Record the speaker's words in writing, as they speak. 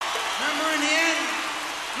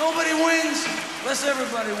Nobody wins unless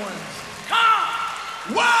everybody wins.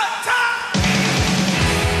 Come! One time!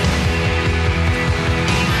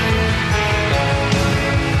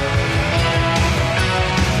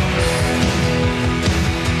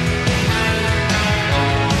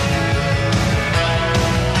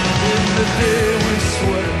 The day we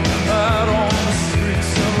sweat out on the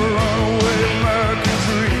streets of a runaway American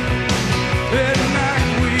dream. At night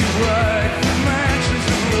we ride through mansions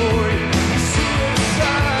of glory,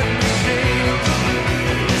 suicide machines.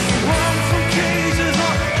 Run from cages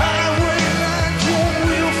on highway lines, one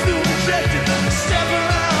wheel feel rejected, stepping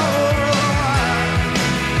out of the line.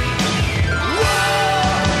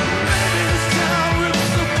 Whoa, maybe this town rips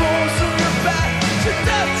the bones from your back to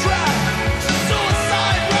death trap, to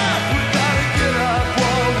suicide rap.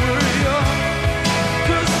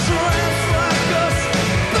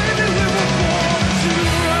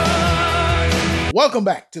 Welcome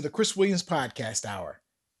back to the Chris Williams Podcast Hour.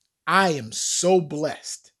 I am so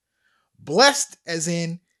blessed. Blessed as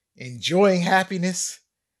in enjoying happiness,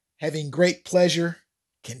 having great pleasure,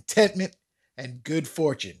 contentment, and good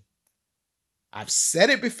fortune. I've said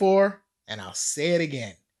it before, and I'll say it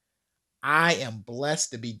again. I am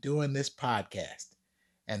blessed to be doing this podcast,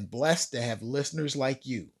 and blessed to have listeners like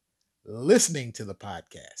you listening to the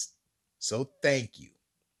podcast. So thank you.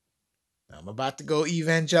 I'm about to go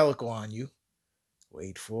evangelical on you.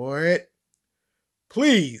 Wait for it.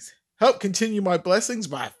 Please help continue my blessings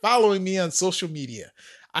by following me on social media.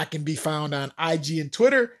 I can be found on IG and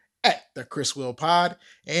Twitter at the Chris Will Pod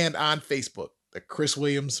and on Facebook, the Chris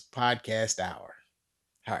Williams Podcast Hour.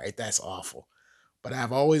 All right, that's awful. But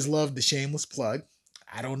I've always loved the shameless plug.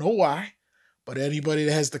 I don't know why, but anybody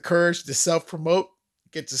that has the courage to self-promote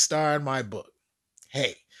gets a star in my book.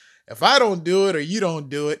 Hey, if I don't do it or you don't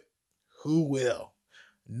do it, who will?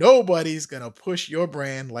 Nobody's going to push your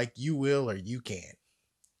brand like you will or you can.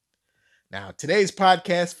 Now, today's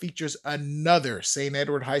podcast features another St.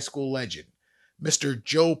 Edward High School legend, Mr.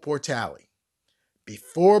 Joe Portale.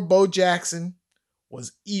 Before Bo Jackson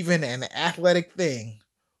was even an athletic thing,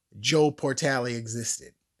 Joe Portale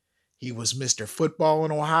existed. He was Mr. Football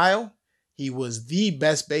in Ohio. He was the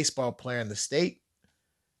best baseball player in the state.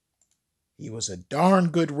 He was a darn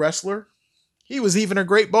good wrestler. He was even a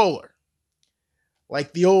great bowler.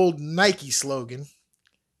 Like the old Nike slogan,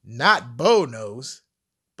 not Bo knows,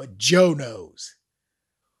 but Joe knows.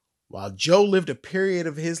 While Joe lived a period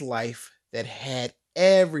of his life that had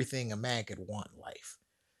everything a man could want in life,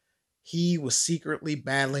 he was secretly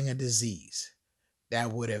battling a disease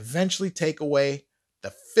that would eventually take away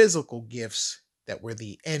the physical gifts that were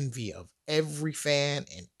the envy of every fan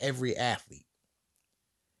and every athlete.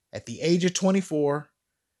 At the age of 24,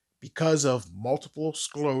 because of multiple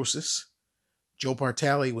sclerosis, Joe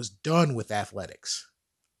Portale was done with athletics.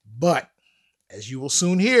 But, as you will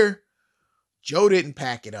soon hear, Joe didn't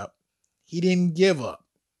pack it up. He didn't give up.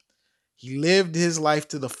 He lived his life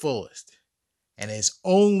to the fullest. And as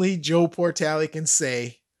only Joe Portale can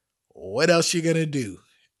say, what else you gonna do?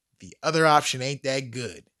 The other option ain't that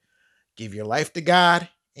good. Give your life to God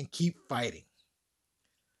and keep fighting.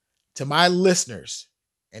 To my listeners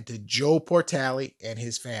and to Joe Portale and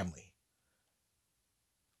his family,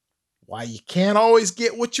 why you can't always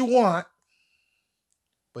get what you want,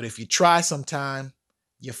 but if you try sometime,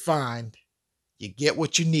 you find you get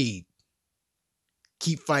what you need.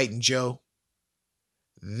 Keep fighting, Joe.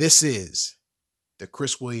 This is the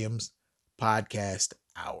Chris Williams Podcast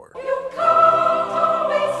Hour. You can't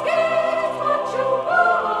always get what you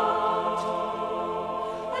want,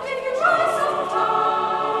 and if you try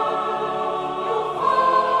sometime, you'll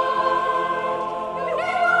find you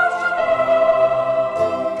get what you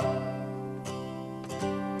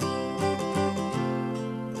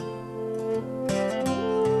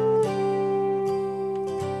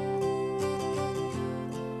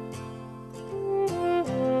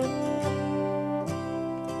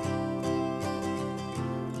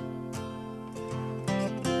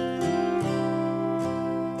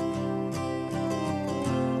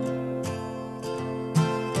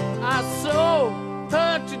I saw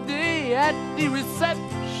her today at the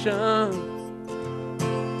reception,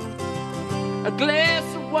 a glass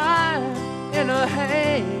of wine in her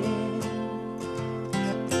hand.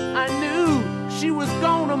 I knew she was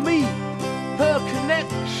gonna meet her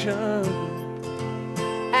connection.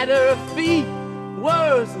 At her feet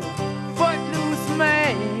was a footloose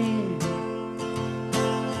man.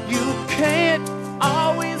 You can't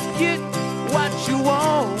always get what you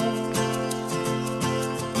want.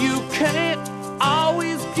 You can't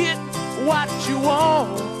always get what you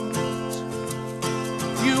want.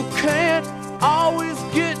 You can't always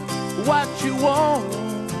get what you want.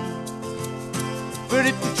 But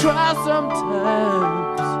if you try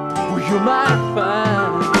sometimes, well, you might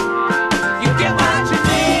find you get what you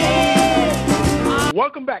need.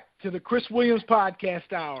 Welcome back to the Chris Williams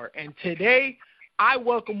Podcast Hour. And today, I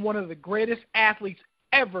welcome one of the greatest athletes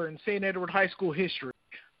ever in St. Edward High School history.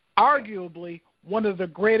 Arguably, one of the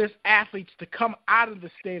greatest athletes to come out of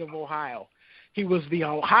the state of Ohio. He was the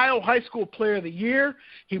Ohio High School Player of the Year.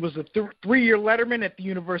 He was a three-year letterman at the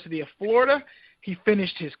University of Florida. He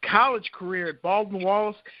finished his college career at Baldwin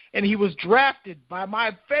Wallace, and he was drafted by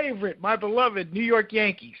my favorite, my beloved New York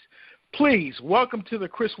Yankees. Please welcome to the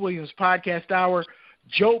Chris Williams Podcast Hour,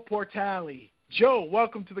 Joe Portale. Joe,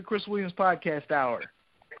 welcome to the Chris Williams Podcast Hour.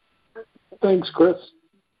 Thanks, Chris.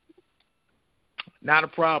 Not a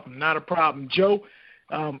problem, not a problem. Joe,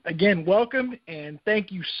 again, welcome, and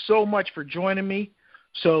thank you so much for joining me.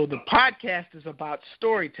 So the podcast is about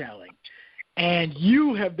storytelling, and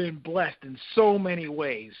you have been blessed in so many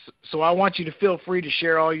ways. So I want you to feel free to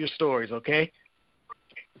share all your stories, okay?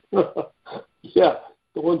 Yeah,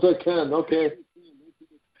 the ones I can, okay.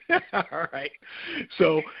 All right.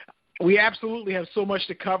 So we absolutely have so much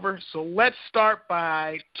to cover. So let's start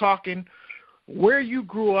by talking where you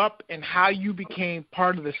grew up and how you became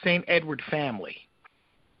part of the St. Edward family.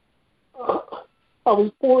 I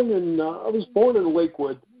was born in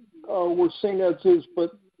Lakewood, where St. Ed's is,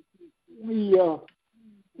 but we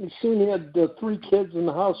soon had 3 kids, and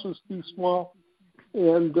the house was too small,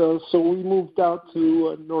 and so we moved out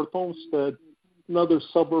to North Olmsted, another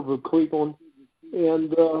suburb of Cleveland,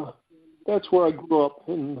 and that's where I grew up,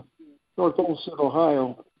 in North Olmsted,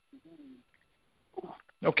 Ohio.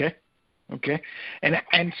 Okay.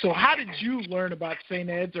 And so how did you learn about St.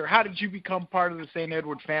 Ed's, or how did you become part of the St.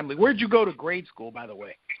 Edward family? Where did you go to grade school, by the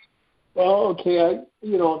way? Well, okay,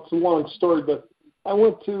 it's a long story, but I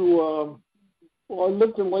went to, I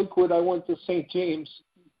lived in Lakewood. I went to St. James,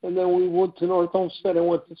 and then we went to North Olmsted. I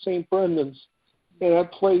went to St. Brendan's, and I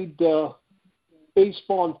played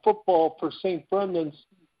baseball and football for St. Brendan's.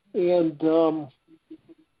 And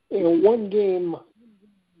in one game,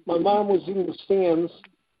 my mom was in the stands,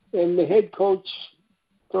 and the head coach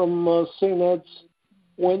from St. Ed's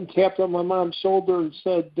went and tapped on my mom's shoulder and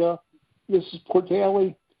said, Mrs.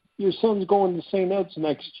 Portale, your son's going to St. Ed's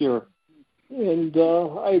next year. And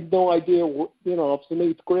I had no idea, up to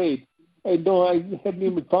the 8th grade. I hadn't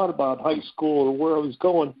even thought about high school or where I was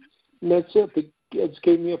going. And that's it. The kids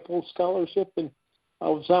gave me a full scholarship, and I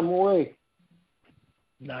was on my way.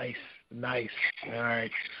 Nice. All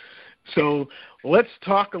right. So let's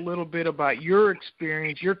talk a little bit about your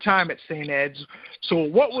experience, your time at St. Ed's. So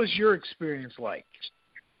what was your experience like?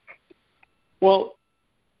 Well,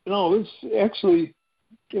 it was actually,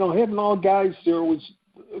 having all guys there was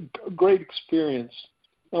a great experience.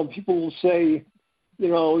 People will say,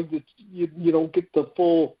 that you don't get the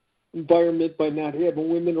full environment by not having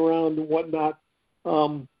women around and whatnot.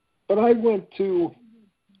 But I went to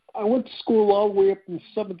school all the way up in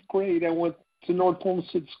 7th grade. I went to North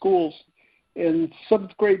Olmsted schools. In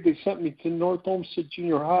 7th grade, they sent me to North Olmsted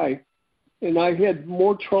Junior High, and I had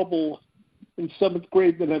more trouble in 7th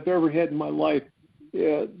grade than I've ever had in my life.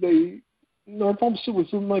 Yeah, North Olmsted was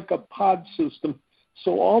in like a pod system,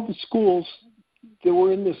 so all the schools that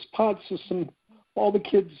were in this pod system, all the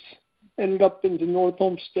kids ended up into North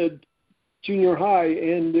Olmsted Junior High,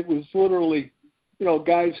 and it was literally,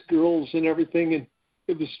 guys, girls, and everything, and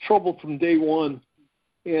it was trouble from day one.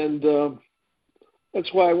 And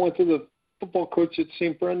that's why I went to the football coach at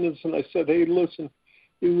St. Brendan's, and I said, hey, listen,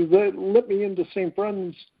 you let me into St.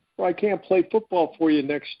 Brendan's, or I can't play football for you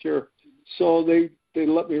next year. So they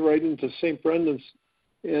let me right into St. Brendan's.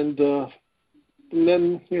 And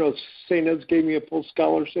then, St. Ed's gave me a full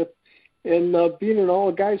scholarship. And being in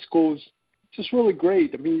all the guys' schools was just really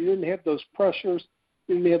great. I mean, you didn't have those pressures.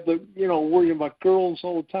 You didn't have the, worrying about girls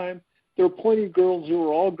all the time. There were plenty of girls. There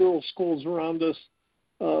were all girls schools around us.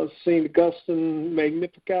 St. Augustine,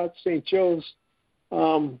 Magnificat, St. Joe's.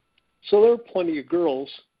 So there were plenty of girls.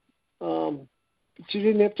 But you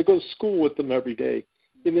didn't have to go to school with them every day.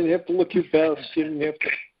 You didn't have to look your best. You didn't have to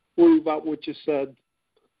worry about what you said.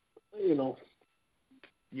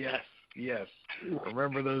 Yes.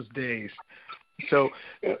 Remember those days. So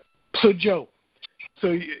Joe,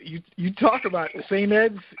 so you talk about St.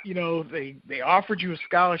 Ed's, they offered you a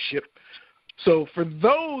scholarship. So for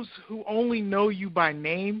those who only know you by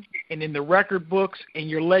name and in the record books and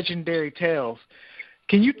your legendary tales,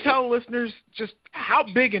 can you tell listeners just how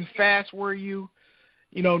big and fast were you?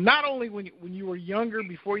 Not only when you were younger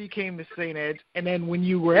before you came to St. Ed's, and then when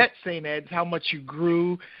you were at St. Ed's, how much you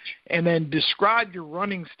grew, and then describe your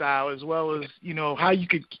running style as well as, how you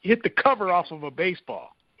could hit the cover off of a baseball.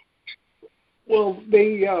 Well,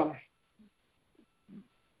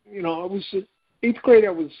 I was in 8th grade. I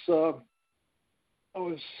was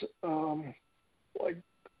like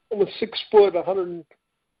almost 6 foot,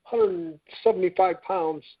 175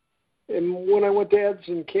 pounds. And when I went to Eds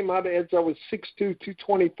and came out of Eds, I was 6'2",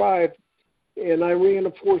 225, and I ran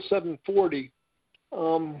a 4.740.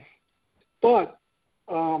 But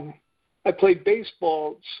I played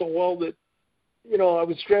baseball so well that, I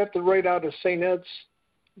was drafted right out of St. Ed's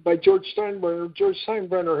by George Steinbrenner. George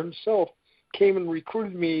Steinbrenner himself came and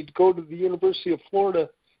recruited me to go to the University of Florida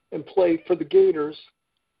and play for the Gators.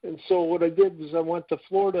 And so what I did was I went to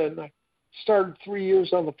Florida and I started 3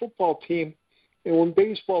 years on the football team. And when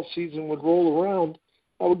baseball season would roll around,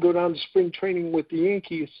 I would go down to spring training with the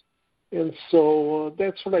Yankees. And so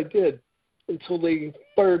that's what I did until they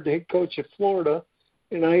fired the head coach at Florida,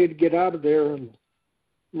 and I had to get out of there. And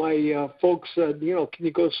my folks said, can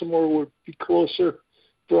you go somewhere where it would be closer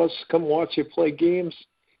for us to come watch you play games?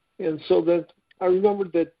 And so that I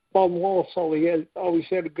remembered that Baldwin Wallace always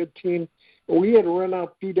had a good team, and we had to rent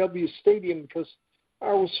out BW Stadium because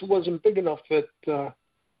ours wasn't big enough at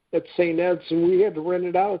St. Ed's, and we had to rent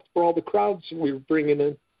it out for all the crowds we were bringing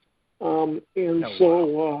in.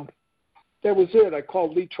 That was it. I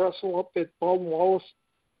called Lee Trussell up at Baldwin Wallace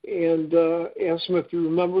and asked him if he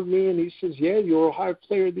remembered me, and he says, yeah, you were Ohio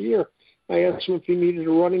Player of the Year. I asked him if he needed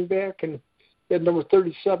a running back, and he had number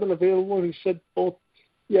 37 available, and he said both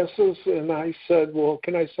yeses, and I said, well,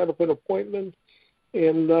 can I set up an appointment?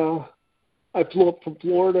 And I flew up from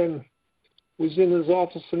Florida and was in his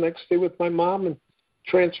office the next day with my mom and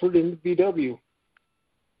transferred into BW.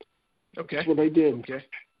 Okay. That's what I did. Okay.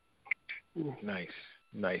 Nice.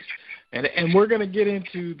 And we're going to get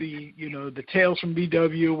into the tales from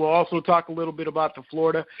BW. We'll also talk a little bit about the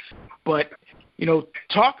Florida. But,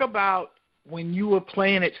 talk about when you were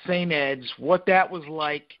playing at St. Ed's, what that was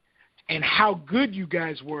like and how good you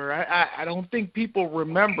guys were. I don't think people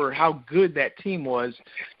remember how good that team was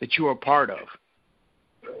that you were a part of.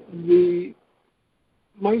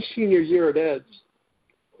 My senior year at Ed's,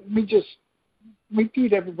 we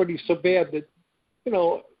beat everybody so bad that,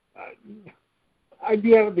 I'd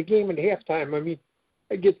be out of the game at halftime. I mean,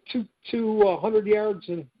 I'd get 200 yards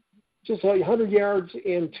and just 100 yards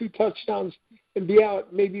and 2 touchdowns and be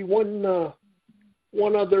out. Maybe one other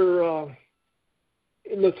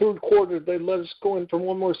in the third quarter. They let us go in for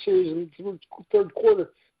one more series in the third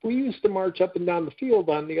quarter. We used to march up and down the field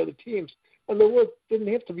on the other teams, and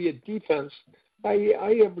didn't have to be a defense. I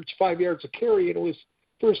averaged 5 yards a carry, and it was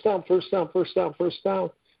first down, touchdown,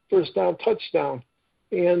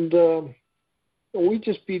 and we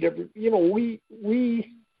just beat every.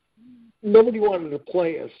 Nobody wanted to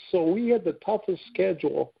play us, so we had the toughest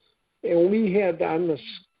schedule, and we had on the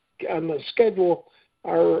schedule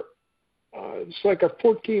it's like our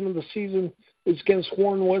fourth game of the season was against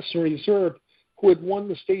Warren Western Reserve, who had won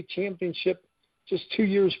the state championship just 2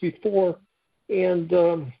 years before, and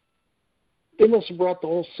they must have brought the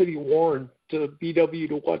whole city of Warren to BW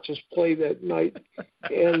to watch us play that night,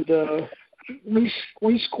 and we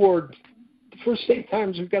scored. The first 8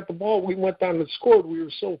 times we got the ball, we went down and scored. We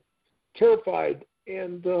were so terrified,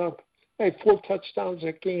 and I had 4 touchdowns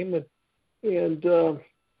that game, and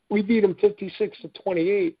we beat them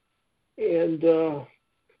 56-28, and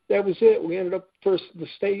that was it. We ended up first in the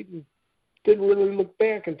state and didn't really look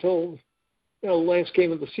back until the last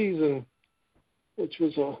game of the season, which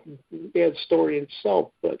was a bad story in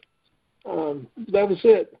itself, but that was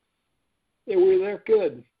it. They were that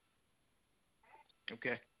good.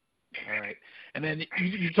 Okay. All right. And then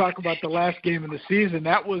you talk about the last game of the season.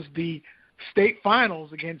 That was the state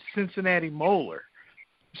finals against Cincinnati Moeller.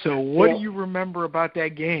 So what do you remember about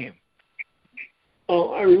that game?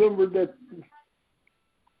 Oh, I remember that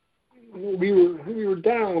we were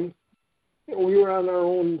down, and we were on our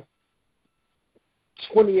own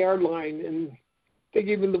 20-yard line, and they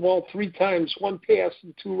gave me the ball 3 times, 1 pass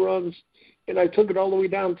and 2 runs, and I took it all the way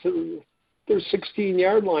down to their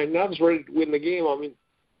 16-yard line, and I was ready to win the game. I mean,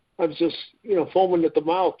 I was just, foaming at the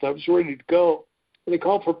mouth. I was ready to go. And they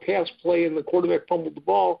called for pass play, and the quarterback fumbled the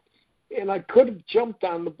ball. And I could have jumped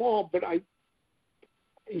on the ball, but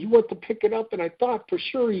he went to pick it up, and I thought for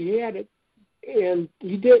sure he had it, and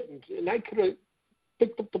he didn't. And I could have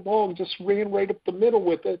picked up the ball and just ran right up the middle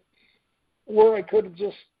with it, or I could have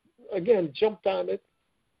just, again, jumped on it.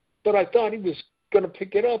 But I thought he was going to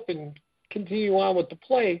pick it up and continue on with the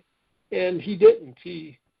play, and he didn't.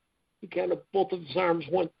 He kind of, both of his arms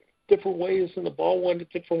went different ways, and the ball went a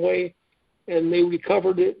different way, and they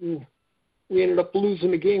recovered it, and we ended up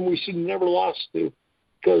losing the game we should have never lost to,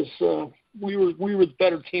 because we were the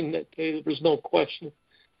better team that day. There was no question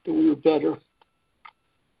that we were better.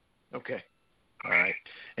 Okay. All right.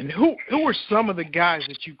 And who were some of the guys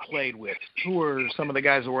that you played with? Who were some of the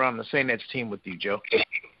guys that were on the St. Ed's team with you, Joe?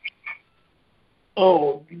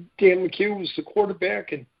 Oh, Dan McHugh was the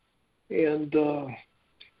quarterback, and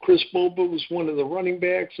Chris Boba was one of the running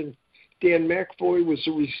backs, and Dan McFoy was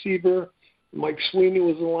the receiver. Mike Sweeney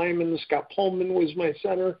was the lineman. Scott Pullman was my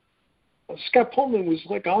center. Scott Pullman was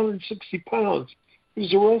like 160 pounds. He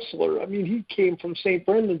was a wrestler. I mean, he came from St.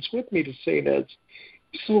 Brendan's with me to St. Ed's.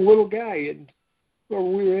 He's a little guy, and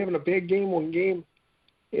we were having a bad game one game,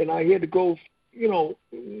 and I had to go,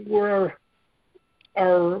 where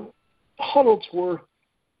our huddles were,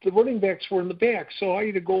 the running backs were in the back, so I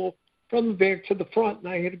had to go from the back to the front, and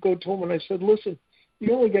I had to go to him, and I said, listen,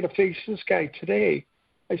 you only got to face this guy today.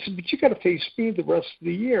 I said, but you got to face me the rest of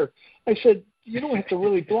the year. I said, you don't have to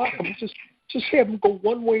really block him. Just have him go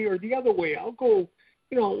one way or the other way. I'll go,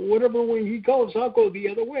 whatever way he goes, I'll go the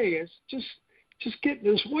other way. It's just get in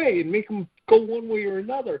his way and make him go one way or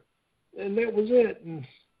another. And that was it. And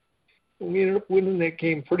we ended up winning that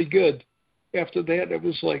game pretty good. After that, it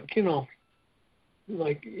was like, don't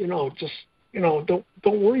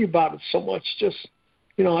worry about it so much. Just,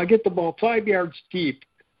 I get the ball 5 yards deep.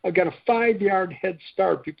 I got a 5-yard head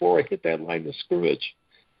start before I hit that line of scrimmage.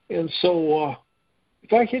 And so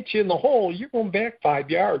if I hit you in the hole, you're going back 5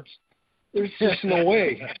 yards. There's just no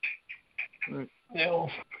way. 6'2",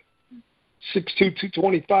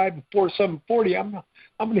 225, and 4'7", 40. I'm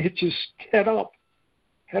going to hit you head up.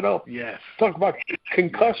 Yes. Talk about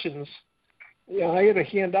concussions. Yeah, I had to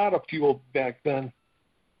hand out a few back then.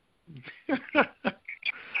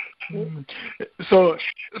 So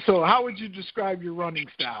how would you describe your running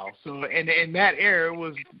style? So in that era, it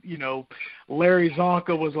was, Larry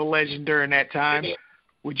Zonka was a legend during that time.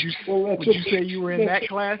 Would you say you were in that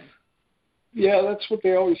class? Yeah, that's what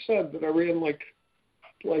they always said, that I ran like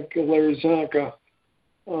Larry Zonka.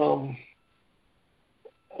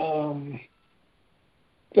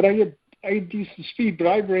 But I had decent speed, but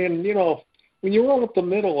I ran, when you run up the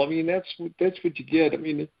middle, I mean, that's what you get. I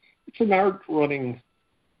mean, it's an art running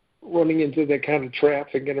into that kind of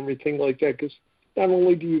traffic and everything like that, because not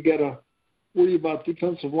only do you got to worry about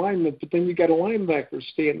defensive linemen, but then you got a linebacker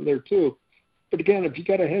standing there too. But again, if you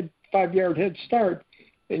got a 5-yard head start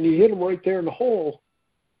and you hit him right there in the hole,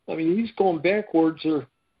 I mean, he's going backwards,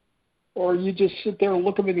 or you just sit there and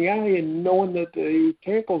look him in the eye and knowing that the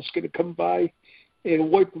tackle's going to come by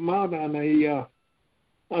and wipe him out on a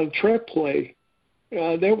trap play.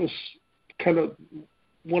 That was kind of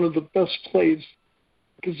one of the best plays,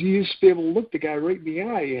 because you used to be able to look the guy right in the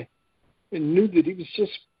eye and knew that he was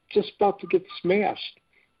just about to get smashed,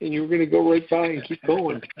 and you were going to go right by and keep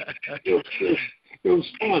going. It was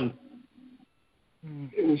fun.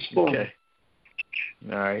 It was fun. Okay.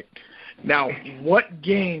 All right. Now, what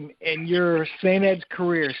game in your St. Ed's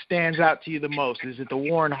career stands out to you the most? Is it the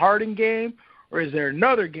Warren Harding game, or is there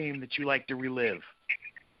another game that you like to relive?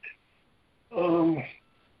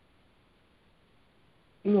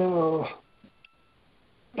 No.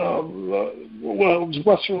 Well, it was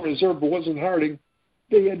Western Reserve, but it wasn't Harding.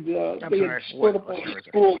 They had split up all the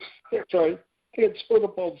schools. That's right. They had split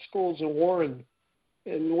up all the schools in Warren,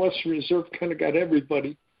 and Western Reserve kind of got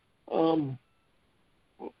everybody.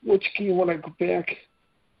 Which game would I go back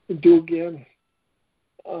and do again?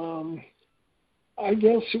 I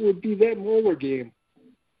guess it would be that Moeller game,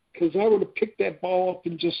 because I would have picked that ball up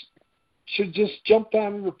and should just jumped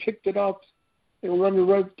on it or picked it up and run it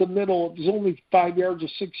right up the middle. It was only 5 yards or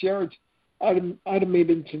 6 yards. I'd have made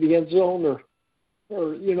it into the end zone,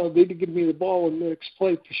 or they'd give me the ball in the next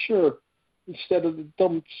play for sure, instead of the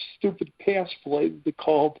dumb, stupid pass play that they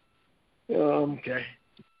called. Okay.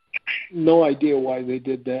 No idea why they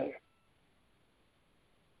did that.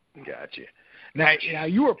 Gotcha. Now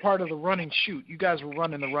you were part of the run and shoot. You guys were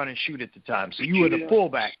running the run and shoot at the time, so you were the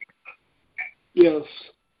fullback. Yes.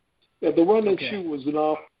 Yeah, the run and shoot was an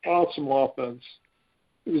awesome offense.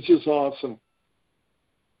 It was just awesome.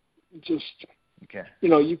 Just you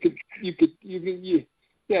could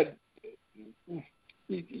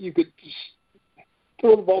just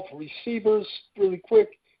throw the ball to receivers really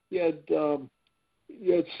quick. You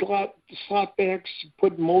had slot backs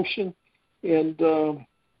put in motion, and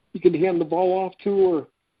you could hand the ball off to, or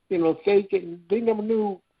fake it. And they never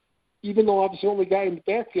knew, even though I was the only guy in the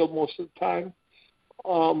backfield most of the time.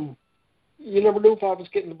 You never knew if I was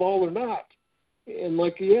getting the ball or not. And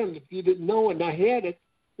like again, if you didn't know and I had it,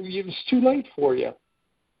 it was too late for you.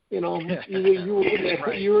 Either you were in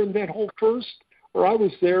that, you were in that hole first, or I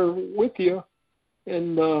was there with you,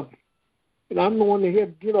 and I'm the one that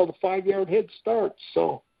had the 5-yard head start.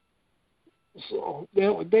 So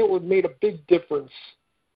that would made a big difference.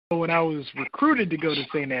 When I was recruited to go to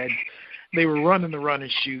St. Ed's, they were running the run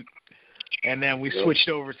and shoot, and then we switched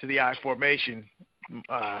over to the I formation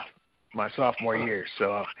my sophomore year.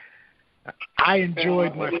 So I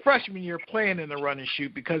enjoyed my freshman year playing in the run and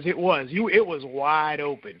shoot because it was wide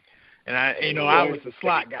open, and I was a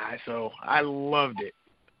slot guy, so I loved it.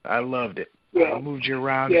 Yeah. It moved you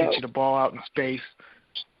around, get you the ball out in space.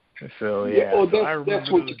 So I remember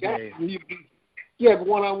that's what those you got. days. You had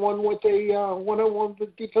one-on-one with the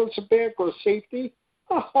defensive back or safety.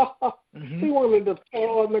 Mm-hmm. He wanted to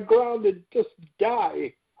fall on the ground and just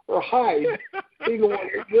die or hide. They don't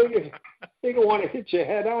want to hit you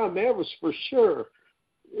head on. That was for sure.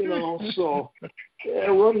 So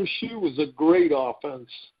run and shoot was a great offense.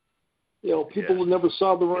 People who never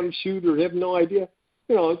saw the run and shoot or have no idea.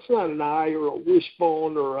 It's not an eye or a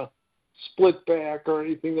wishbone or a split back or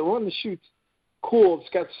anything. The run and shoot's cool. It's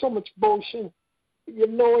got so much motion. You have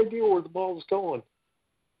no idea where the ball's going.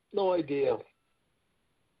 No idea.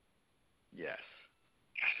 Yes.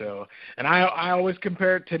 So, and I always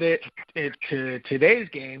compare it to today's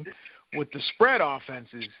game with the spread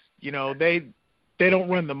offenses. They don't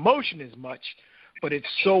run the motion as much, but it's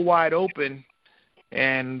so wide open,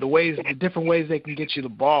 and the different ways they can get you the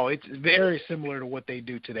ball, it's very similar to what they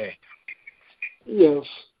do today. Yes.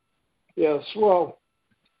 Well,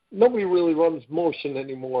 nobody really runs motion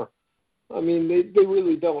anymore. I mean, they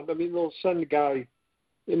really don't. I mean, they'll send a guy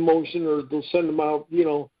in motion, or they'll send him out,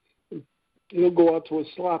 he'll go out to a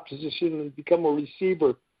slot position and become a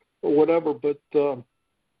receiver or whatever, but you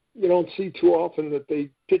don't see too often that they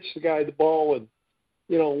pitch the guy the ball and,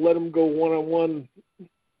 let him go one-on-one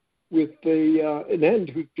with an end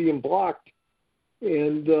who's being blocked.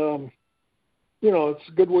 And, it's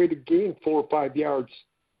a good way to gain 4 or 5 yards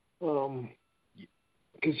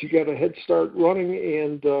because you got a head start running,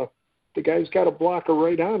 and the guy's got a blocker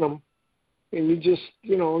right on him, and you just,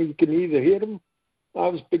 you can either hit him. I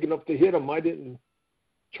was big enough to hit him. I didn't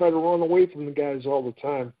try to run away from the guys all the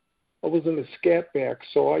time. I wasn't a scat back,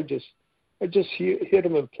 so I just hit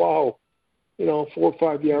him and plow. 4 or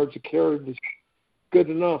 5 yards of carry was good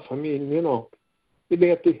enough. I mean, you'd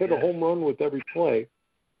have to hit a home run with every play.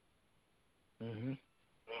 Mhm.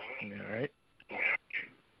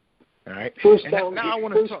 All right. First And downs. Now I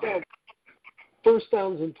want to talk. First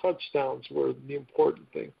downs and touchdowns were the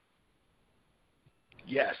important thing.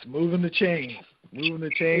 Yes, moving the chains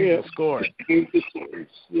and scoring.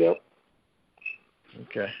 Yep.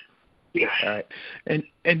 Okay. All right. And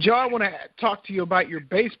Joe, I want to talk to you about your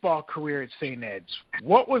baseball career at St. Ed's.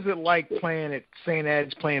 What was it like playing at St.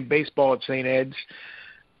 Ed's, playing baseball at St. Ed's,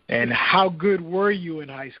 and how good were you in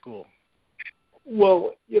high school?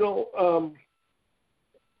 Well,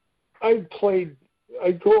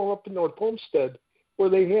 I grew up in North Homestead, where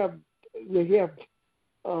they have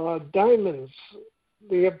diamonds.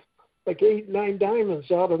 They have like 8-9 diamonds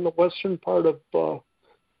out in the western part of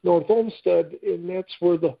North Homestead, and that's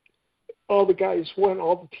where all the guys went,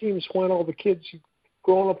 all the teams went, all the kids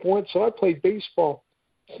growing up went. So I played baseball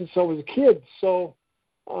since I was a kid. So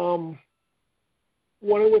when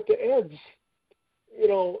I went to Ed's,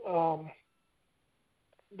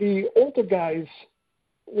 the older guys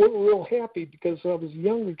weren't real happy because I was a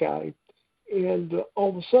younger guy, and all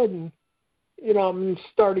of a sudden, I'm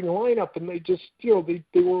starting a lineup, and they just, they were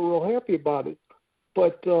real happy about it.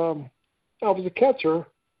 But I was a catcher,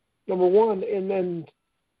 number one, and then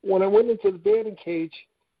when I went into the batting cage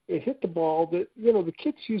and hit the ball, the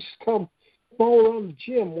kids used to come from all around the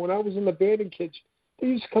gym. When I was in the batting cage, they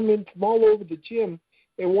used to come in from all over the gym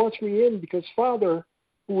and watch me in, because Father,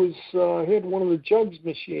 who had one of the jugs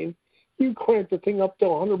machine, he would crank the thing up to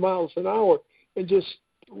 100 miles an hour and just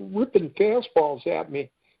ripping fastballs at me.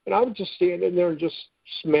 And I would just stand in there and just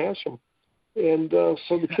smash them. And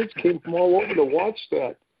so the kids came from all over to watch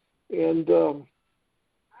that. And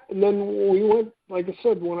then we went, like I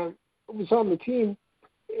said, when I was on the team,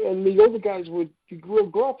 and the other guys would be real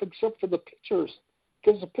gruff except for the pitchers,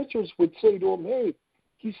 because the pitchers would say to him, hey,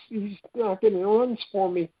 he's not getting runs for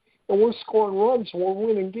me, and we're scoring runs, and we're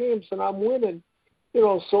winning games, and I'm winning.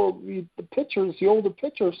 So the pitchers, the older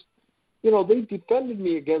pitchers, they defended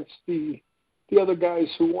me against the other guys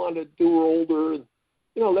who were older. And,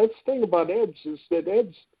 that's the thing about Ed's, is that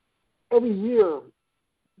Ed's, every year,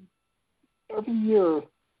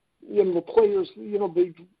 the players,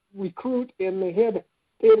 they recruit, and they had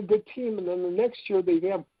a good team, and then the next year they'd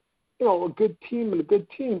have, a good team and a good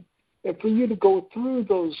team. And for you to go through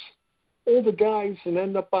those older guys and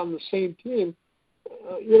end up on the same team,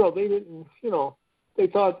 they didn't, they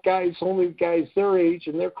thought only guys their age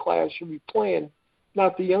and their class should be playing,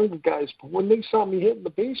 not the younger guys. But when they saw me hitting the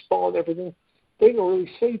baseball and everything, they didn't really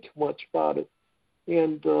say too much about it.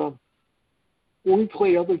 And when we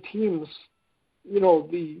play other teams,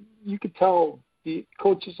 you could tell the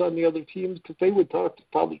coaches on the other teams because they would talk to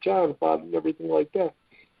Father John about it and everything like that.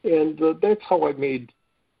 And that's how I made,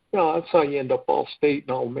 that's how you end up All-State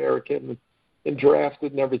and All-American and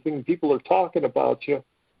drafted and everything. People are talking about you,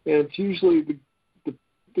 and it's usually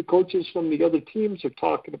the coaches from the other teams are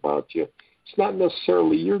talking about you. It's not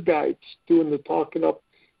necessarily your guys doing the talking up,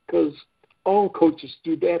 because all coaches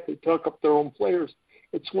do that. They talk up their own players.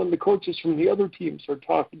 It's when the coaches from the other teams are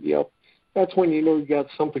talking you up. That's when you know you got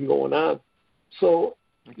something going on. So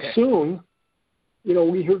soon,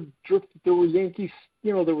 we heard there were Yankees,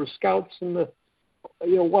 there were scouts in the,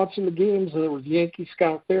 watching the games, and there was Yankee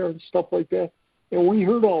scout there and stuff like that. And we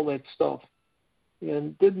heard all that stuff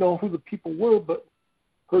and didn't know who the people were, but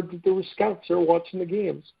heard that there were scouts there watching the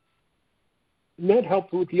games. And that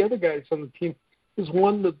helped with the other guys on the team. There's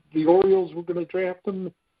one that the Orioles were going to draft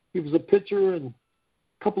him. He was a pitcher, and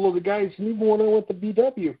a couple of the guys. And even when I went to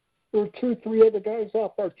BW, there were 2 or 3 other guys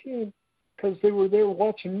off our team because they were there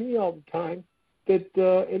watching me all the time that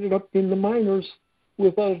ended up in the minors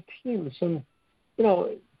with other teams. And,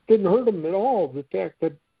 it didn't hurt them at all, the fact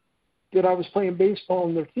that I was playing baseball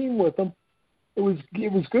on their team with them. It was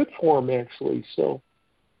good for them, actually. So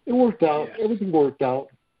it worked out. Yes. Everything worked out.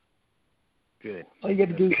 Good. All you got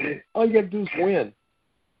to do is win.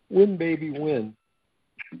 Win, baby, win.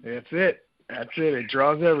 That's it. It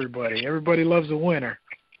draws everybody. Everybody loves a winner.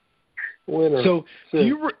 Winner. So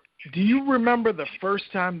do you remember the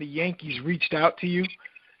first time the Yankees reached out to you,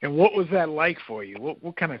 and what was that like for you?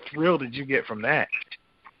 What kind of thrill did you get from that?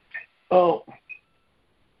 I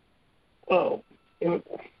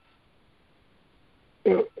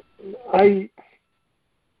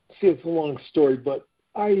see. It's a long story, but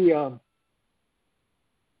I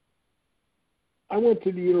went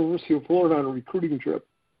to the University of Florida on a recruiting trip.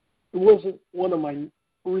 It wasn't one of my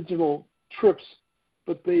original trips,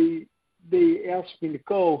 but they asked me to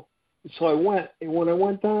go, and so I went. And when I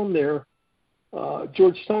went down there,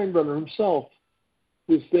 George Steinbrenner himself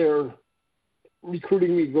was there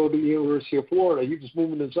recruiting me to go to the University of Florida. He was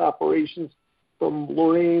moving his operations from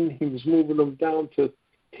Lorain. He was moving them down to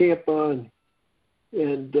Tampa, and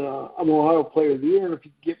I'm Ohio Player of the Year. And if he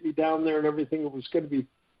could get me down there and everything, it was going to be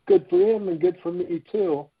good for him and good for me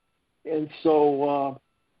too. And so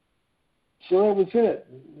that was it.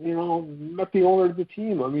 Met the owner of the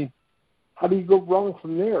team. I mean, how do you go wrong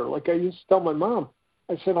from there? Like I used to tell my mom,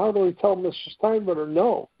 I said, how do I tell Mr. Steinbrenner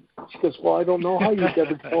no? She goes, well, I don't know how you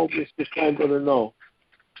ever told Mr. Steinbrenner no.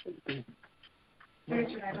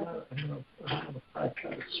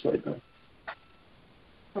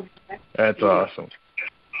 That's awesome.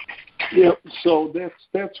 Yeah, so that's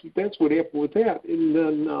what happened with that. And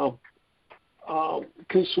then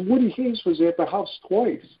because Woody Hayes was at the house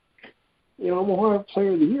twice. I'm Ohio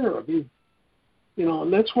Player of the Year. I mean,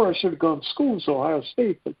 and that's where I should have gone to school, was Ohio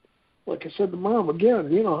State. But like I said to Mom,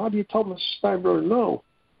 again, how do you tell Mr. Steinbrenner no?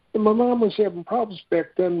 And my mom was having problems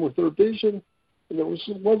back then with her vision, and there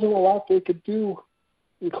wasn't a lot they could do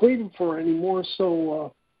in Cleveland for her anymore.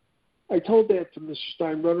 So I told that to Mr.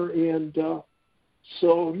 Steinbrenner, and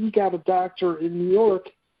so he got a doctor in New York.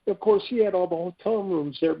 Of course, he had all the hotel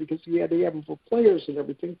rooms there because he had to have them for players and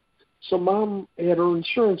everything. So Mom had her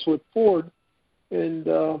insurance with Ford, and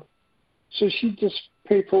so she just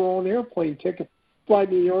paid for her own airplane ticket, fly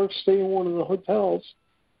to New York, stay in one of the hotels,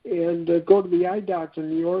 and go to the eye doctor in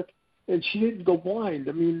New York. And she didn't go blind.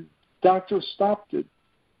 I mean, doctor stopped it.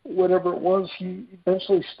 Whatever it was, he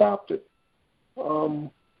eventually stopped it. And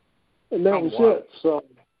that was it. So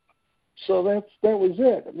that was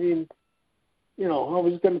it. I mean, I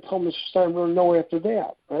was going to tell Mr. Steinbrenner no after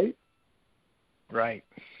that, right? Right.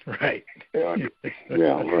 Yeah,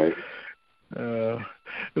 right. And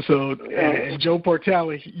Joe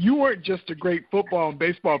Portale, you weren't just a great football and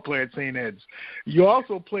baseball player at St. Ed's. You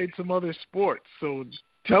also played some other sports. So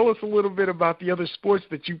tell us a little bit about the other sports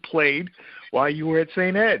that you played while you were at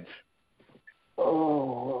St. Ed's.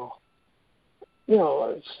 Oh,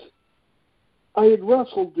 I had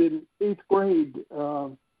wrestled in 8th grade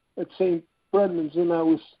at St. Brendan's, and I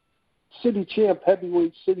was city champ,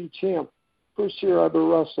 heavyweight city champ. First year I ever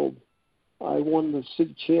wrestled, I won the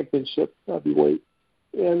city championship heavyweight.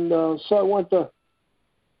 And so I went to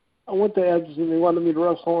Ed's, and they wanted me to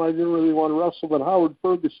wrestle, and I didn't really want to wrestle, but Howard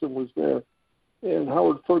Ferguson was there. And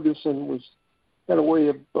Howard Ferguson had a way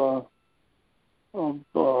of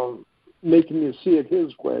making you see it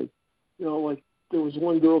his way. Like there was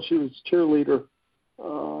one girl, she was a cheerleader,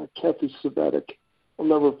 Kathy Savetic. I'll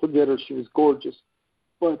never forget her. She was gorgeous.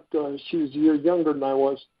 But she was a year younger than I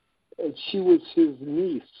was, and she was his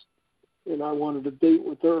niece, and I wanted to date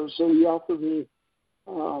with her. So he offered me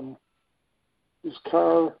his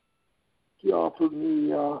car. He offered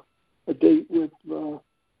me a date with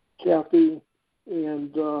Kathy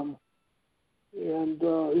and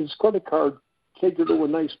his credit card, take her to a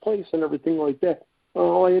nice place and everything like that.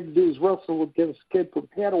 All I had to do was wrestle against a kid from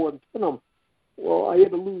Padua and pin him. Well, I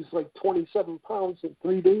had to lose like 27 pounds in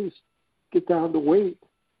 3 days, get down to weight,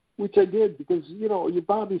 which I did because, you know, your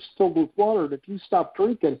body's filled with water. And if you stop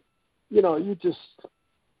drinking, you know, you just,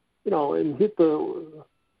 you know, and hit the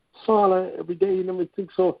sauna every day and everything.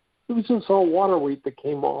 So it was just all water weight that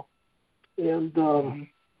came off. And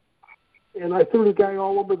and I threw the guy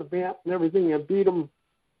all over the mat and everything. I beat him,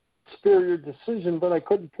 superior decision, but I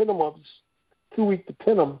couldn't pin him. I was too weak to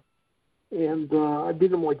pin him. And I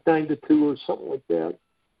beat him like 9-2 or something like that.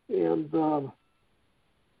 And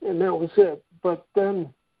that was it. But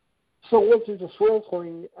then, so it wasn't just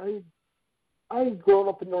wrestling. I had grown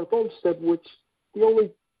up in North Olmsted, which the only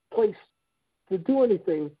place to do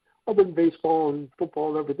anything other than baseball and football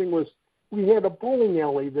and everything was we had a bowling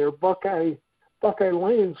alley there, Buckeye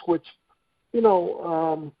Lanes, which, you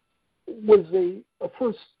know, was a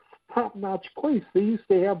first top-notch place. They used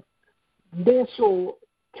to have national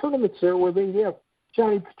tournaments there where they have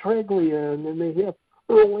Johnny Petraglia and they have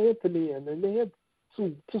Earl Anthony and they had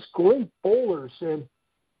some just great bowlers. And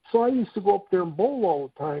so I used to go up there and bowl all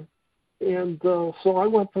the time. And so I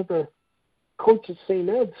went to the coach at St.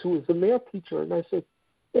 Ed's, who was the math teacher, and I said,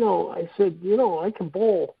 I can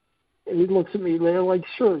bowl. And he looks at me like,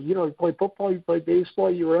 sure, you know, you play football, you play baseball,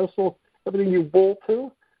 you wrestle, everything you bowl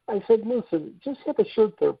too. I said, listen, just have a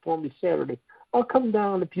shirt there for me Saturday. I'll come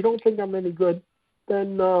down. If you don't think I'm any good,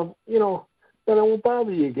 then, then I won't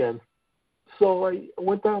bother you again. So I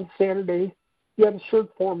went down Saturday. He had a shirt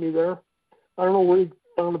for me there. I don't know where he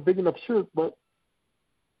found a big enough shirt, but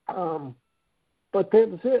that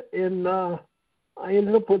was it. And I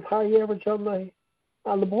ended up with high average on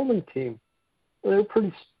the bowling team. And they were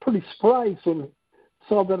pretty surprised when they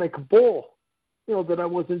saw that I could bowl. You know, that I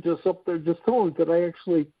wasn't just up there just throwing, that I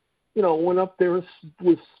actually, you know, went up there,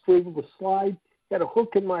 was able to slide, had a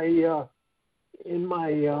hook in my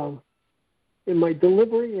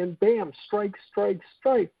delivery, and bam, strike.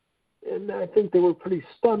 And I think they were pretty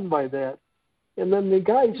stunned by that. And then the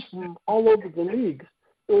guys from all over the league,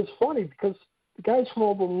 it was funny because the guys from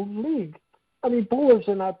all over the league, I mean, bowlers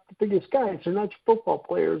are not the biggest guys. They're not football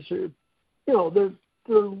players. They're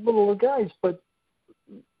little guys, but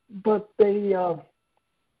they're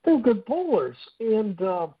good bowlers. And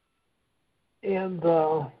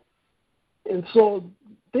so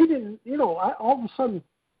they didn't, you know, all of a sudden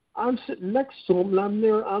I'm sitting next to them and I'm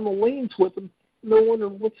there on the lanes with them. And they're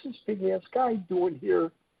wondering, what's this big ass guy doing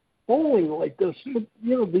here bowling like this? But,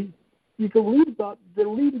 you know, you can read they're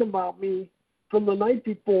reading about me from the night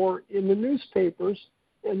before in the newspapers,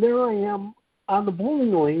 and there I am on the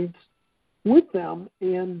bowling lanes with them,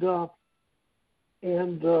 and so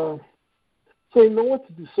they know what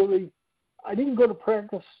to do. So I didn't go to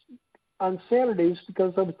practice on Saturdays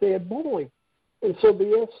because they had bowling, and so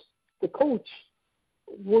they asked the coach,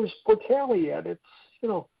 "Where's Portale at?" It's, you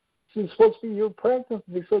know, he's supposed to be your practice.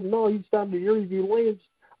 And they said, "No, he's down to Erie View Lanes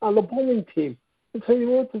on the bowling team." And so he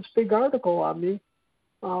wrote this big article on me,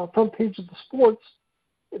 front page of the Sports,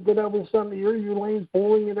 that I was on the Erie View Lanes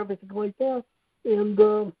bowling and everything like that, and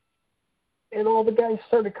all the guys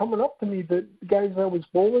started coming up to me, the guys I was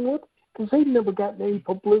bowling with, because they'd never gotten any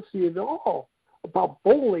publicity at all about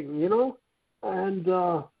bowling, you know. And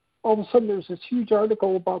all of a sudden there's this huge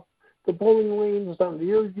article about the bowling lanes down the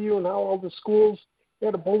Erie View and how all the schools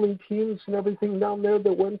had a bowling teams and everything down there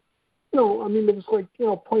that went, you know, I mean, it was like, you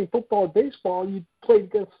know, playing football or baseball. You played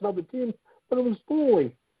against another team, but it was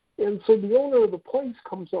bowling. And so the owner of the place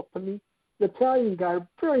comes up to me, an Italian guy,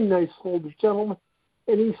 very nice older gentleman,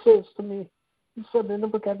 and he says to me, he said, "I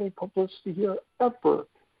never got any publicity here ever."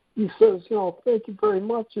 He says, "You know, thank you very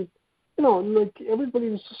much." And, you know, and like everybody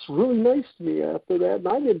was just really nice to me after that, and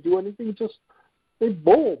I didn't do anything, just they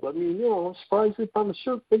bowled. I mean, you know, I'm surprised they found a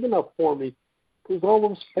shirt big enough for me, because all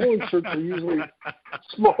those bowling shirts are usually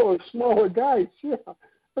smaller guys. Yeah,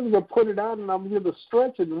 I'm gonna put it on and I'm gonna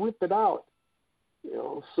stretch it and rip it out. You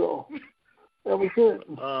know, so that was it.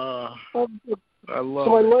 I love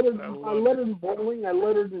so I it. lettered in bowling. I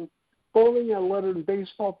lettered in bowling. I lettered in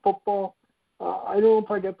baseball, football. I don't know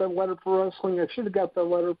if I got that letter for wrestling. I should have got that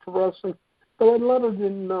letter for wrestling, but I lettered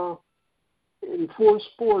in 4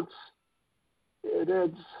 sports.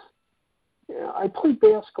 I played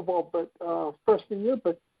basketball, but freshman year,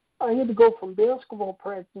 but I had to go from basketball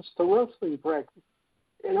practice to wrestling practice,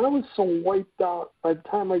 and I was so wiped out by the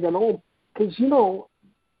time I got home, because, you know,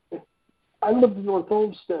 I lived in North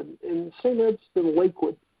Olmsted, and St. Ed's in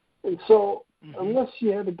Lakewood, and so unless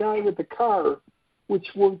you had a guy with a car which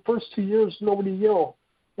were the first 2 years nobody,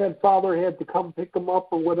 had father had to come pick them up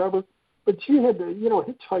or whatever. But you had to,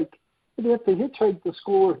 hitchhike. You'd have to hitchhike to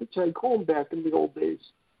school or hitchhike home back in the old days.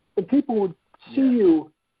 And people would see you,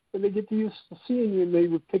 and they get used to seeing you, and they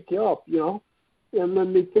would pick you up, And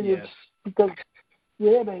then they figured because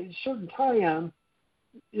you had a shirt and tie on,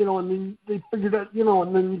 and then they figured out,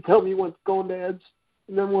 and then you tell me what's going to Ed's.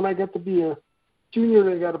 And then when I got to be a junior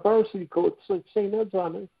and I got a varsity coat, like St. Ed's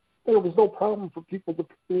on it, then it was no problem for people to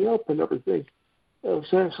pick me up and everything. It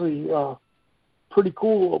was actually pretty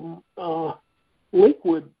cool.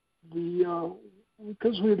 Lakewood,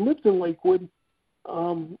 because we had lived in Lakewood,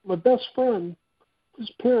 my best friend,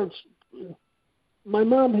 his parents, my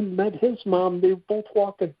mom had met his mom. They were both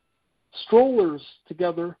walking strollers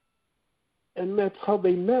together, and that's how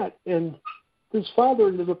they met. And his father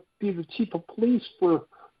ended up being the chief of police for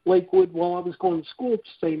Lakewood while I was going to school at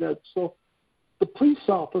St. Ed. So the police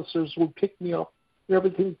officers would pick me up and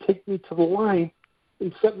everything, take me to the line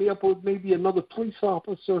and set me up with maybe another police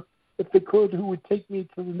officer if they could, who would take me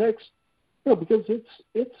to the next, because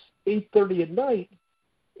it's 8:30 at night,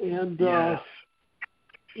 and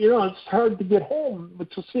it's hard to get home, but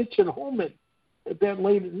to sit at home at that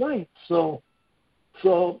late at night. So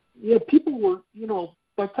people were,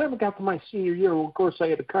 by the time I got to my senior year, well, of course I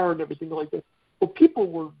had a car and everything like that, but people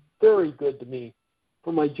were very good to me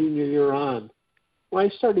from my junior year on. When I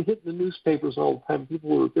started hitting the newspapers all the time, people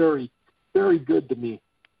were very, very good to me.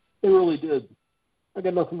 They really did. I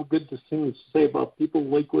got nothing but good things to say about people in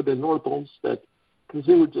Lakewood and North Olmsted because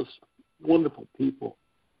they were just wonderful people.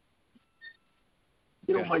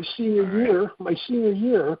 My senior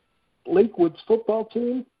year, Lakewood's football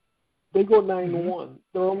team, they go 9-1.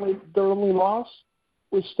 Their only loss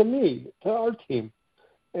was to me, to our team.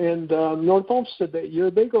 And North Olmsted that year,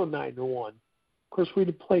 they go 9-1. Of course, we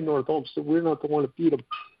didn't play North Olmsted. We're not the one to beat them.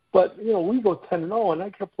 But we go 10-0, and I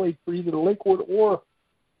could have played for either Lakewood or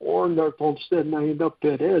North Olmsted, and I ended up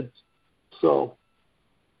at Ed's. So,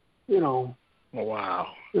 Wow.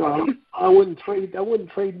 I wouldn't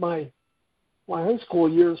trade my high school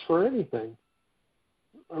years for anything.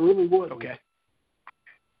 I really wouldn't.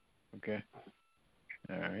 Okay.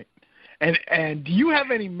 All right. And do you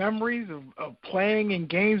have any memories of playing in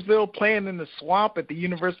Gainesville, playing in the swamp at the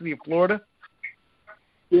University of Florida?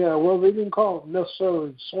 Yeah, well, they didn't call it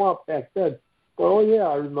necessarily swamp back then. But,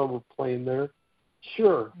 I remember playing there.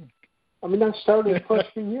 Sure. I mean, I started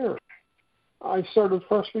freshman year.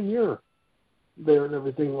 There and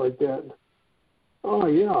everything like that. Oh,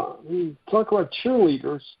 yeah. I mean, talk about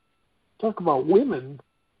cheerleaders. Talk about women.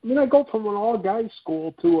 I mean, I go from an all-guys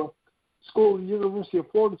school to a school at the University of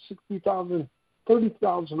Florida, 60,000,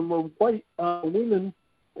 30,000 of them are white women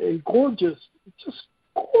and gorgeous, just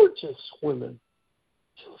gorgeous women.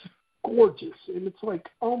 Just gorgeous. And it's like,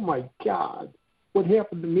 oh, my God, what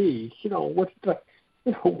happened to me? What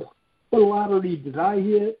lottery did I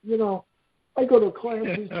hit? I go to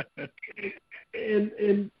classes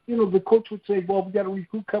and the coach would say, well, we got a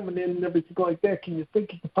recruit coming in and everything like that. Can you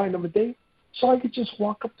think you can find them a date? So I could just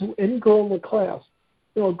walk up to any girl in the class,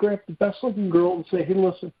 grab the best-looking girl and say, hey,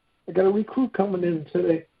 listen, I got a recruit coming in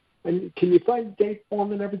today. And can you find a date for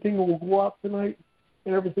him and everything, and we'll go out tonight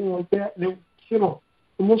and everything like that? And,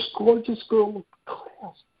 the most gorgeous girl in the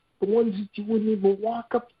class, the ones that you wouldn't even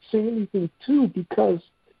walk up and say anything to because,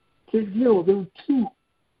 they were too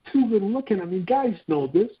good looking. I mean, guys know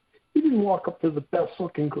this. You didn't walk up to the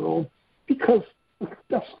best-looking girl because the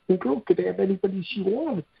best-looking girl could have anybody she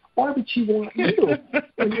wanted. Why would she want you?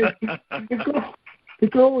 And the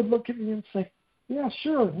girl would look at me and say, yeah,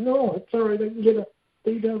 sure, no, it's all right. I can get a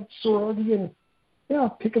date out sorority and,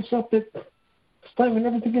 pick us up at this time and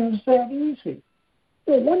everything is that easy.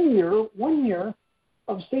 Well, one year,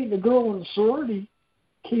 I was dating a girl in a sorority,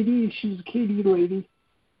 Katie, she was a Katie lady,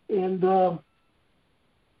 and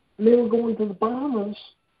they were going to the Bahamas,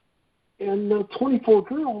 and 24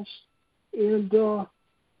 girls, and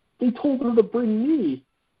they told her to bring me.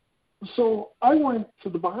 So I went to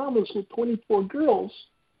the Bahamas with 24 girls,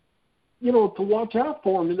 to watch out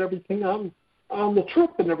for them and everything on the trip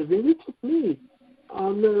and everything. They took me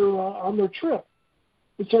on their trip,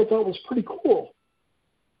 which I thought was pretty cool.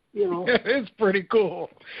 It's pretty cool.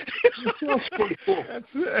 That's pretty cool.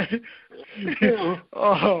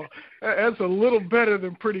 That's a little better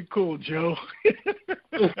than pretty cool, Joe.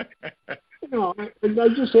 And I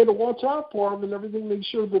just had to watch out for them and everything, make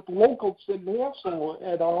sure that the locals didn't have some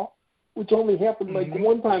at all, which only happened like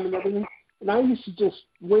one time and everything. And I used to just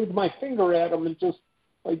wave my finger at them and just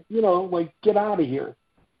like get out of here.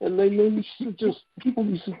 And they used to people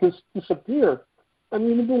used to just disappear. I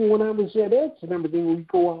mean, even when I was at Ed's and everything, we'd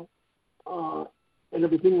go out and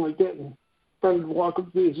everything like that. And friend would walk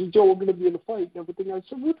up to me and say, Joe, we're going to be in a fight and everything. I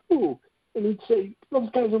said, with who? And he'd say, those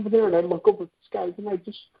guys over there. And I'd look over at these guys, and I'd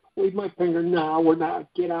just wave my finger, no, we're not.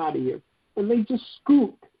 Get out of here. And they just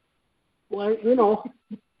scoot. Well, you know,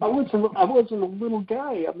 I wasn't a little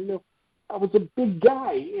guy. I mean, I was a big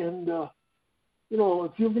guy. And, you know,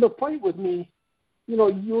 if you're going to fight with me, you know,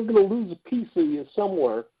 you're going to lose a piece of you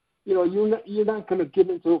somewhere. You know, you're not going to get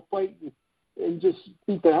into a fight and just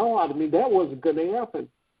beat the hell out of me. That wasn't going to happen.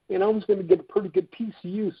 And I was going to get a pretty good piece of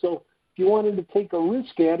you. So if you wanted to take a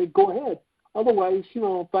risk at it, go ahead. Otherwise, you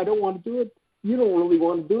know, if I don't want to do it, you don't really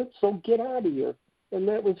want to do it, so get out of here. And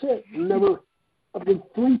that was it. I've been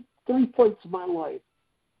three fights in my life.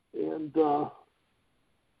 And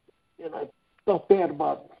I felt bad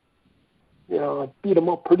about it. You know, I beat them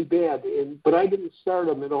up pretty bad, but I didn't start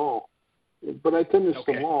them at all. But I finished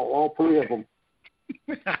them all three of them.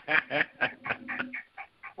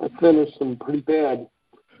 I finished them pretty bad.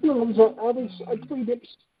 You know, I played it.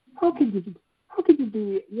 How could you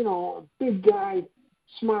be, you know, a big guy,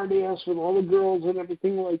 smart ass with all the girls and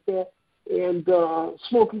everything like that, and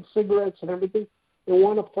smoking cigarettes and everything, and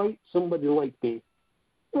want to fight somebody like me?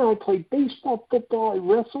 You know, I played baseball, football, I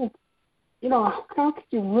wrestled. You know, how could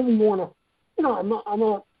you really want to? You know, I'm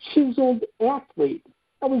a chiseled athlete.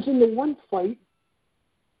 I was in the one fight,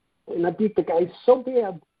 and I beat the guy so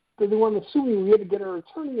bad that they wanted to sue me. We had to get our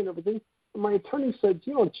attorney and everything. And my attorney said,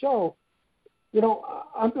 you know, Joe, you know,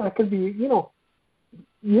 I'm not going to be, you know,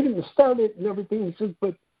 you didn't start it and everything. He says,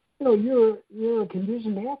 but, you know, you're a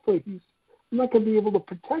conditioned athlete. I'm not going to be able to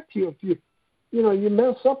protect you if you know, you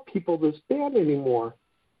mess up people this bad anymore.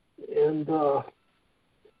 And,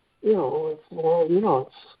 you know,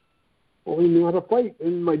 we knew how to fight.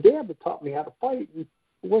 And my dad had taught me how to fight. And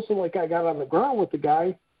it wasn't like I got on the ground with the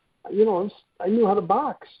guy. You know, I knew how to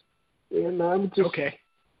box. And I would just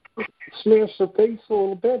smash their face a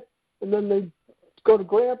little bit. And then they'd go to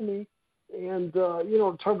grab me and, you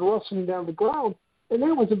know, try to wrestle me down to the ground. And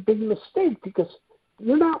that was a big mistake because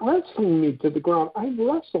you're not wrestling me to the ground. I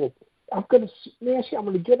wrestled. I'm going to smash you. I'm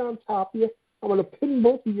going to get on top of you. I'm going to pin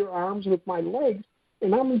both of your arms with my legs,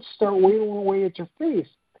 and I'm going to start wailing away at your face.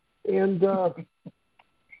 And that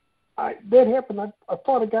happened. I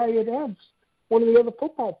fought a guy at Ed's, one of the other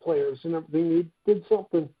football players and everything. He did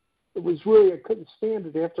something that was really, I couldn't stand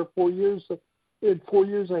it. After 4 years, I had 4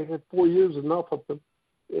 years enough of him.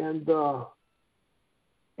 And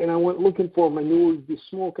I went looking for him. I knew he'd be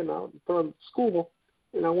smoking out in front of the school,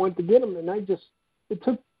 and I went to get him. And it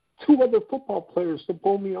took two other football players to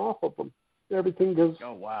pull me off of him and everything because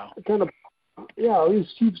I kind of, he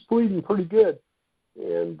was bleeding pretty good.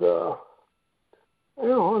 And I don't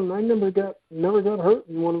know, and I never got hurt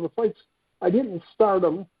in one of the fights. I didn't start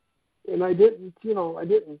them, and I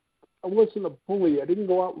wasn't a bully. I didn't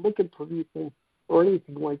go out looking for people or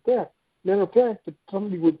anything like that. Matter of fact, if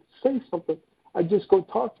somebody would say something, I'd just go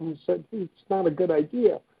talk to them and said, hey, it's not a good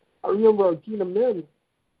idea. I remember Dina Men,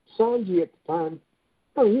 Sanji at the time,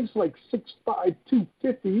 he was like 6'5",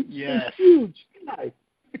 250. He was a huge guy.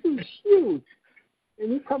 He was huge.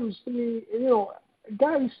 And he comes to me, and,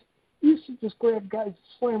 guys used to just grab guys,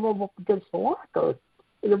 slam them up against the locker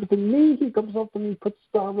and everything. Me, he comes up to me, puts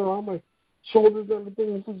his arm around my shoulders and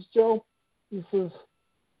everything. He says, Joe, he says,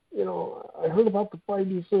 I heard about the fight.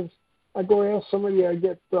 He says, I go ask somebody, I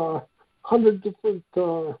get 100 different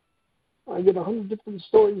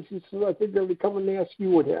stories. He says, I think they'll be coming to ask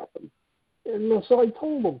you what happened. And so I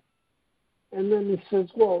told him. And then he says,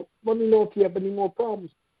 well, let me know if you have any more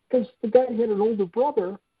problems. Because the guy had an older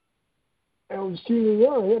brother. I was junior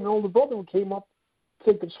year. He had an older brother who came up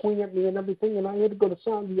to take a swing at me and everything. And I had to go to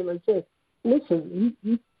Sandy and I said, listen,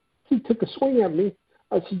 he took a swing at me.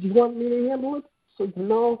 I said, do you want me to handle it? He said,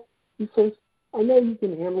 no. He says, I know you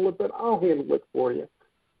can handle it, but I'll handle it for you.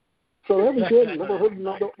 So that was it. Never heard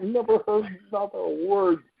another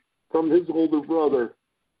word from his older brother.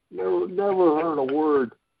 Never heard a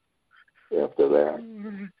word after that.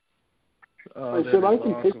 I said, I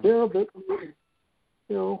can take care of it.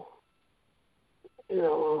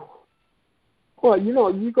 Well,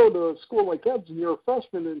 you go to a school like Ed's and you're a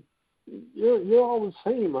freshman and you're all the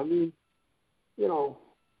same. I mean,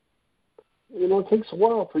 it takes a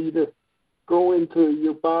while for you to grow into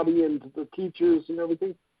your body and the teachers and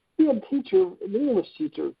everything. We had an English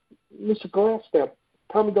teacher, Mr. Glassnap,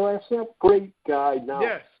 Tommy Glassnap, great guy now.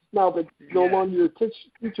 Yes. Now that no longer your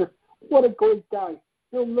teacher, what a great guy.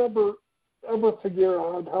 He'll never, ever figure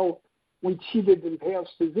out how we cheated and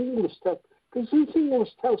passed his English test, because his English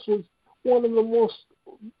test was one of the most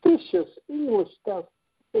vicious English tests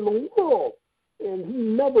in the world, and he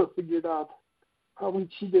never figured out how we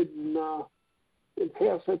cheated and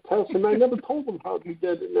passed that test, and I never told him how he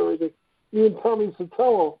did it and everything. me and Tommy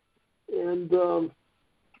Sotelo, and that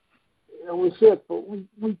was it. But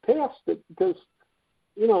we passed it because,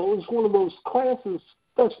 it was one of those classes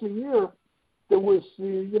freshman year that was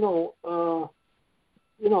you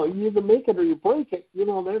either make it or you break it. That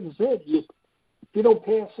was it. If you don't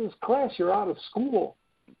pass this class, you're out of school.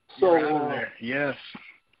 So You're out of there. Yes.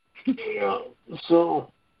 yeah.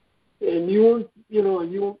 So, and you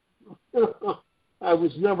were, I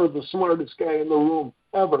was never the smartest guy in the room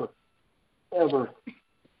ever.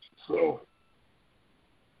 So,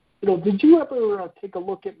 did you ever take a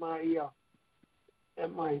look at my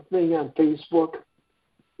thing on Facebook?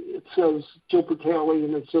 It says Joe Portale,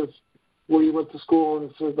 and it says where you went to school, and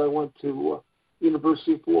it says I went to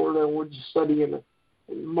University of Florida. What did you study in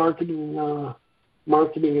marketing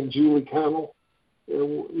and Julie Connell?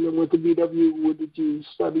 And then went to BW. What did you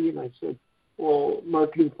study? And I said, well,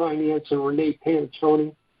 marketing, finance, and Renee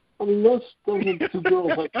Paniccioni. I mean, those are the two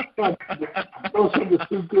girls I studied. Those are the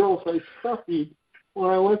two girls I studied when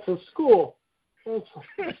I went to school. That's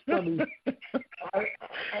funny.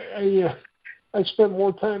 I spent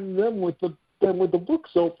more time than with the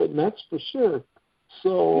books open. That's for sure.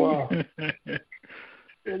 So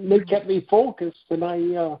and they kept me focused, and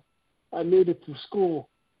I made it to school.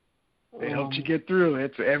 They helped you get through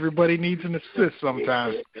it. Everybody needs an assist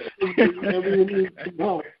sometimes. Everybody needs some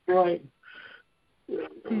help, right?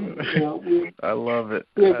 I love it.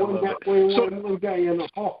 We had one guy in the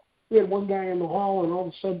hall. We had one guy in the hall, and all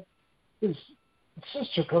of a sudden, his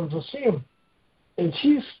sister comes to see him, and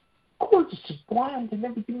she's gorgeous, blonde, and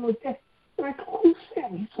everything like that. And I go, "Who's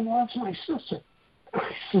that?" And he said, "Well, that's my sister."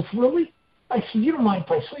 I said, "Really?" I said, "You don't mind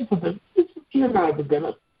if I sleep with him?" He said, "You're never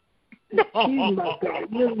gonna. He's not gonna.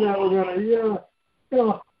 You're never gonna."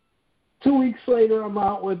 Yeah. 2 weeks later, I'm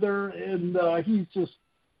out with her, and he's just,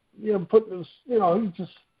 putting his, he's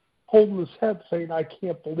just holding his head, saying, "I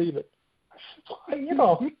can't believe it." I said,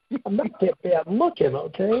 "Well, I'm not that bad looking,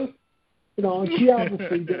 okay?" And she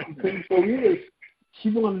obviously didn't think so either. She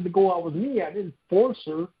wanted to go out with me. I didn't force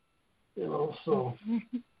her, so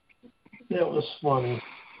that was funny.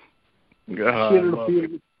 She ended up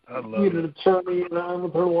being an attorney and on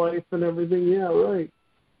with her life and everything. Yeah, right.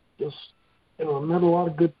 Just, I met a lot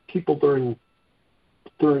of good people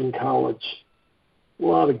during college. A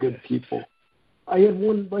lot of good people. I had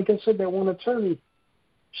one, like I said, that one attorney.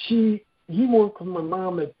 He worked with my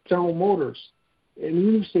mom at General Motors, and he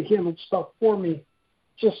used to handle stuff for me,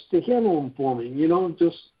 just to handle them for me,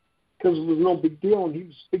 just because it was no big deal. And he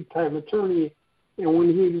was a big-time attorney, and when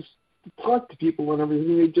he was to talk to people and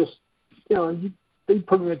everything, they just, they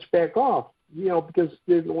pretty much back off, because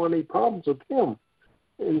they didn't want any problems with him.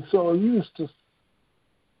 And so he was just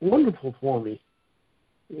wonderful for me.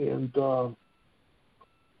 And so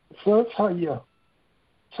that's how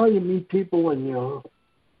you meet people, and you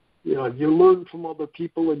learn from other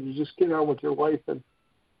people, and you just get on with your life, and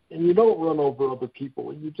you don't run over other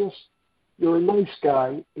people, and you're a nice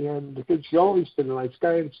guy, and because you've always been a nice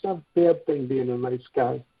guy, and it's not a bad thing being a nice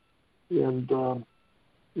guy, and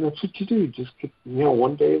that's what you do. Just keep,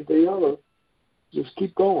 one day after the other, just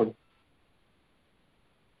keep going.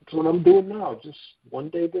 That's what I'm doing now. Just one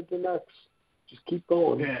day to the next, just keep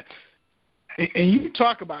going. Yeah. And you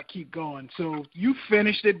talk about keep going. So you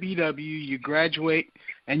finished at BW, you graduate,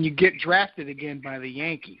 and you get drafted again by the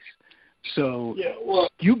Yankees. So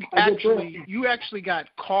you actually got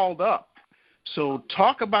called up. So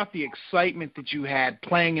talk about the excitement that you had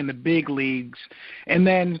playing in the big leagues, and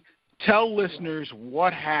then tell listeners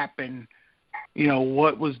what happened,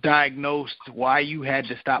 what was diagnosed, why you had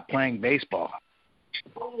to stop playing baseball.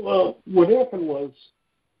 Well, what happened was,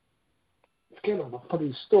 it's kind of a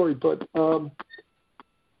funny story, but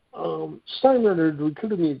Steinbrenner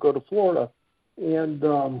recruited me to go to Florida, and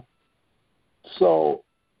so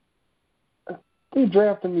he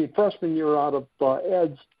drafted me freshman year out of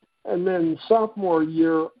Eds, and then sophomore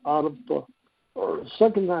year out of or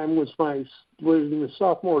second time was the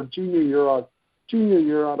sophomore junior year out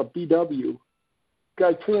of BW.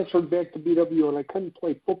 I transferred back to BW, and I couldn't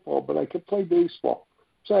play football, but I could play baseball.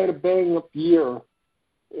 So I had a bang-up year,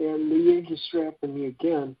 and the Yankees drafted me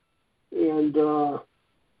again. And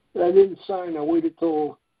I didn't sign. I waited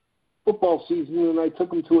till football season, and I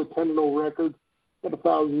took them to a 10-0 record, had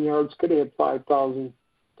 1,000 yards, could have had 5,000.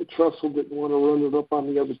 The Trussell didn't want to run it up on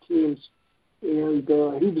the other teams. And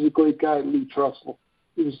he was a great guy, Lee Trussell.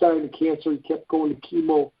 He was dying of cancer. He kept going to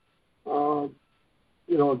chemo,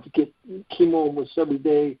 to get chemo almost every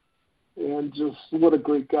day. And just what a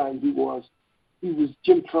great guy he was. He was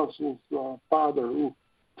Jim Trussell's father, who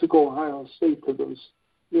took Ohio State to those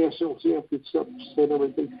national championships and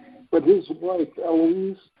everything. But his wife,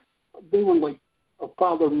 Eloise, they were like a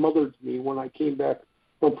father mothered me when I came back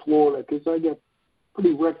from Florida, because I got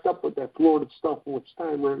pretty wrecked up with that Florida stuff and with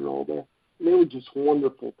Steinbrenner and all that. And they were just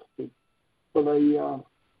wonderful to me. But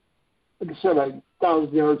like I said,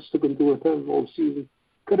 1,000 yards took him to a 10-0 season.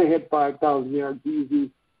 Could have had 5,000 yards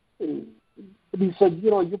easy. But he said,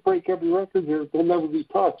 you break every record here, they'll never be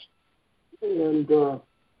touched. And so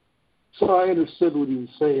I understood what he was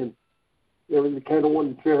saying. It kind of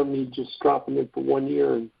wasn't fair to me just dropping it for 1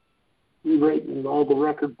 year and rewriting all the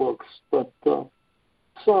record books. But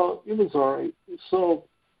so it was all right. So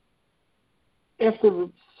after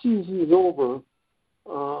the season's over,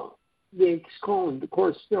 the Yankees calling. Of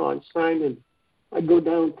course, I signed and I go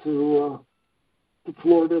down to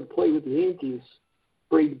Florida to play with the Yankees,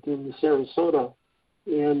 Bradenton, Sarasota,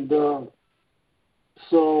 and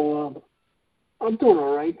so I'm doing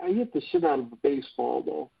all right. I hit the shit out of the baseball,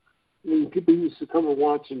 though. I mean, people used to come and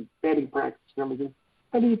watch and batting practice and everything.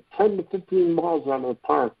 I hit 10 to 15 balls out of the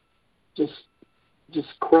park, just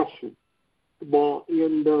crushing the ball.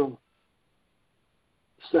 And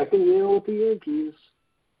second year with the Yankees,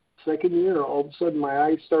 all of a sudden my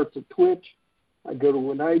eye starts to twitch. I go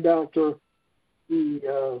to an eye doctor. He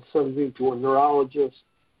sends me to a neurologist.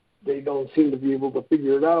 They don't seem to be able to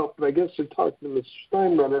figure it out, but I guess they're talking to Mr.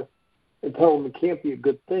 Steinbrenner and tell him it can't be a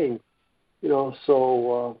good thing,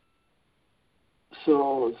 So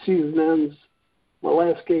season ends. My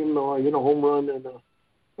last game, though, I hit a home run and a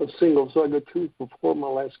single, so I got two before my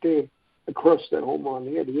last game. I crushed that home run.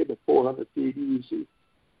 He had to hit it 400 feet easy,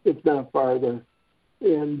 if not farther.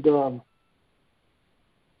 And so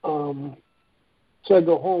I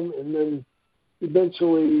go home, and then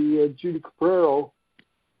eventually Judy Caprero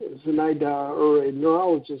is a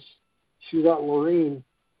neurologist. She's out in Lorraine,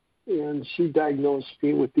 and she diagnosed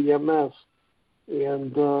me with the MS,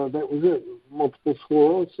 and that was it, multiple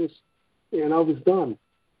sclerosis, and I was done.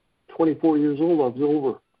 24 years old, I was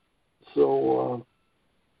over. So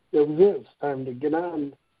that was it. It's time to get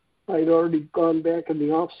on. I'd already gone back in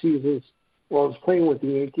the off seasons while I was playing with the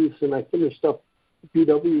Yankees, and I finished up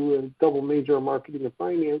BW with a double major in marketing and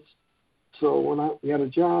finance. So when we had a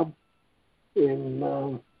job, and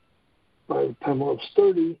by the time I was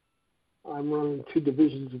 30, I'm running two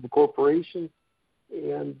divisions of the corporation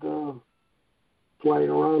and flying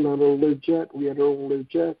around on a Learjet. We had our own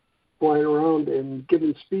Learjet, flying around and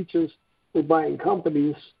giving speeches. We're buying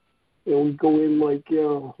companies, and we go in like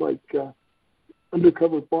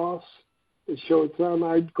undercover boss. The show it's on.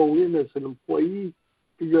 I'd go in as an employee,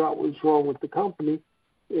 figure out what's wrong with the company,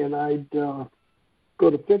 and I'd go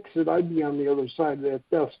to fix it. I'd be on the other side of that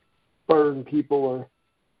desk, firing people or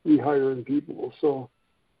rehiring people. So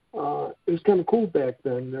it was kind of cool back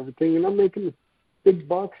then and everything. And I'm making big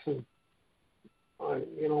bucks, and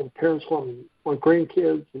parents want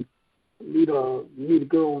grandkids, and meet a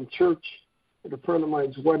girl in church at a friend of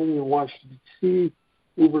mine's wedding in Washington D.C.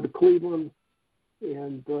 Move her to Cleveland,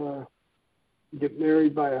 and get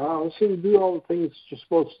married, buy a house, and do all the things you're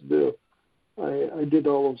supposed to do. I did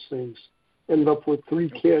all those things. Ended up with 3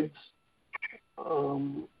 kids.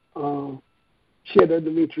 She had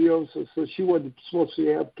endometriosis, so she wasn't supposed to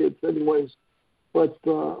have kids anyways, but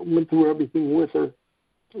went through everything with her.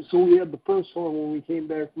 So we had the first one when we came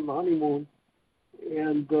back from the honeymoon,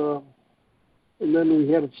 and then we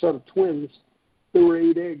had a set of twins. There were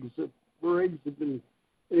 8 eggs. If our eggs had been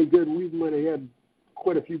any good, we might have had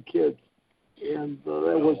quite a few kids, and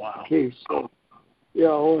that wasn't the case. So,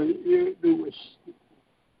 it was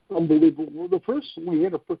unbelievable. Well, the first one we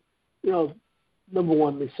had number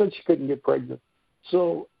one, they said she couldn't get pregnant.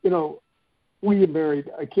 So, we get married.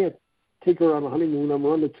 I can't take her on a honeymoon. I'm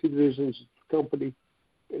running 2 divisions of the company,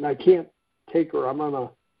 and I can't take her. I'm on an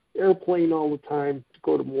airplane all the time to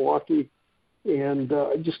go to Milwaukee, and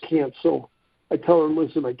I just can't. So I tell her,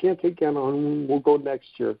 listen, I can't take you on a honeymoon. We'll go next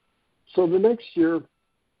year. So the next year,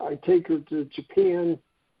 I take her to Japan,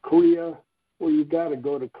 Korea. Well, you got to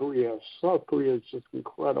go to Korea. South Korea is just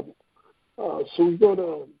incredible. So we go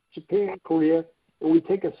to Japan, Korea, and we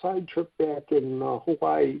take a side trip back in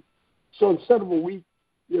Hawaii. So instead of a week,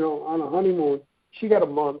 on a honeymoon, she got a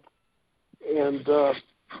month, and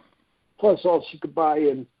plus all she could buy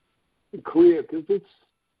in Korea, because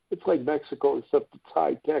it's like Mexico except it's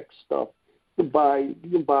high tech stuff. You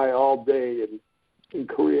can buy all day in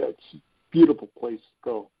Korea. It's a beautiful place to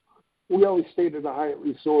go. We always stayed at a Hyatt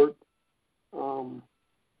resort,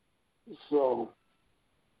 so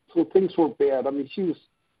things weren't bad. I mean, she was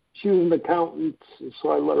an accountant, so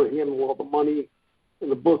I let her handle all the money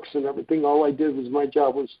and the books and everything. All I did was my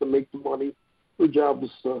job was to make the money. Her job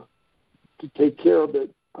was to take care of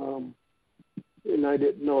it. And I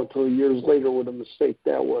didn't know until years later what a mistake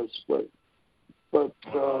that was. But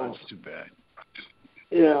that's too bad.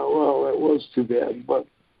 Yeah, well, it was too bad. But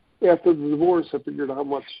after the divorce, I figured how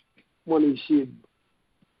much money she'd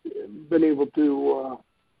been able to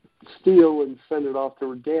steal and send it off to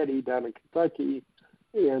her daddy down in Kentucky,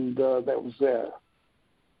 and that was that.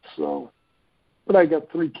 So, but I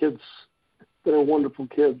got 3 kids that are wonderful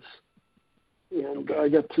kids, and I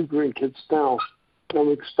got 2 grandkids now. And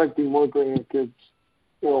I'm expecting more grandkids,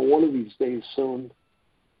 one of these days soon.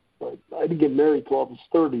 But I didn't get married till I was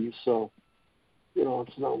 30, so,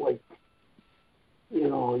 it's not like,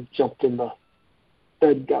 I jumped in the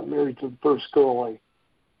bed and got married to the first girl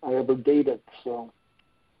I ever dated. So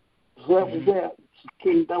that was that. It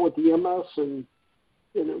came down with the MS, and,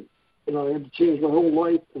 I had to change my whole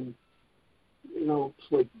life, and,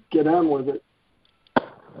 it's like, get on with it.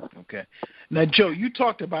 Okay. Now, Joe, you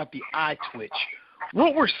talked about the eye twitch.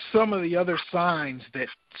 What were some of the other signs that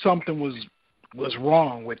something was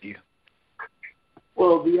wrong with you?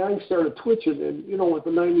 Well, the eye started twitching, and, with a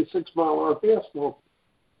 96-mile-an-hour fastball,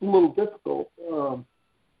 a little difficult.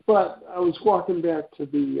 But I was walking back to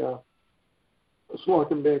the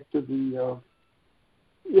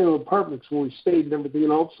apartments where we stayed and everything,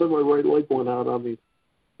 and all of a sudden my right leg went out on me.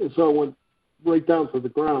 And so I went right down to the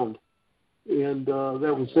ground, and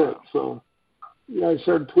that was it. So, I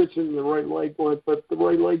started twitching, the right leg went, but the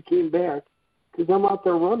right leg came back because I'm out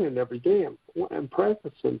there running every day. I'm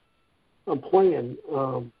practicing. I'm playing.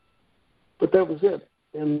 But that was it.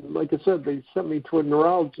 And like I said, they sent me to a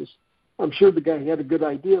neurologist. I'm sure the guy had a good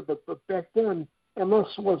idea, but back then,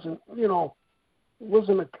 MS wasn't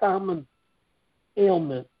a common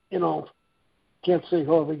ailment. Can't say,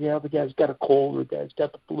 the guy's got a cold or the guy's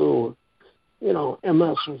got the flu.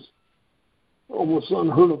 MS was almost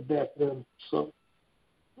unheard of back then. So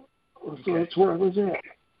that's where I was at.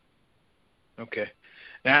 Okay.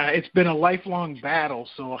 Now, it's been a lifelong battle,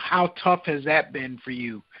 so how tough has that been for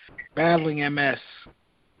you, battling MS?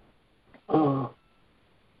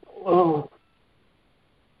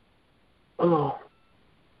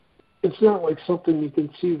 It's not like something you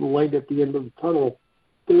can see the light at the end of the tunnel.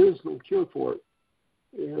 There is no cure for it.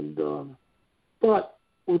 And but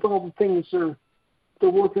with all the things they're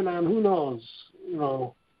working on, who knows?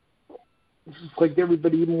 This is like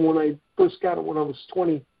everybody. Even when I first got it when I was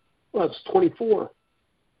 20, well, I was 24.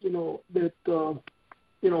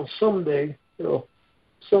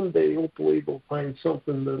 Someday, hopefully, they'll find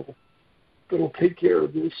something that'll take care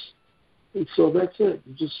of this. And so that's it.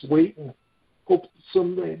 You just wait and hope that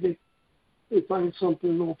someday they find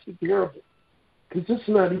something that'll take care of it. Because it's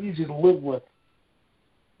not easy to live with.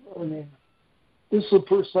 I mean, this is the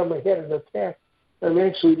first time I had an attack. I'm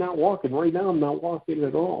actually not walking. Right now, I'm not walking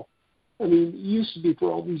at all. I mean, it used to be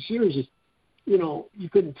for all these years, you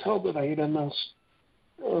couldn't tell that I had MS.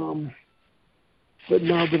 But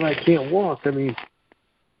now that I can't walk, I mean,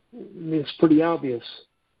 it's pretty obvious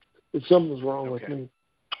that something's wrong with me.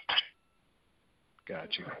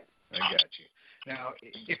 Got you. I got you. Now,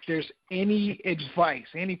 if there's any advice,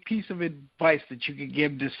 any piece of advice that you could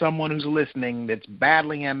give to someone who's listening that's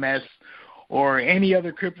battling MS or any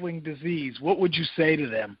other crippling disease, what would you say to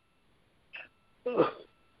them?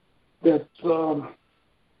 That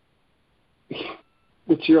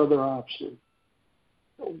what's your other option?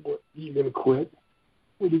 What, are you going to quit?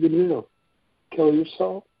 What are you going to do? Kill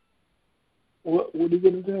yourself? What are you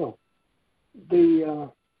going to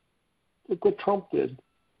do? Look what Trump did.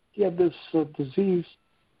 He had this disease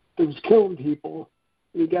that was killing people,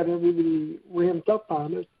 and he got everybody ramped up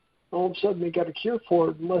on it. All of a sudden, they got a cure for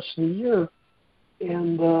it in less than a year,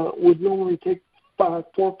 and would normally take 4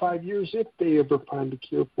 or 5 years if they ever find a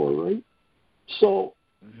cure for it, right? So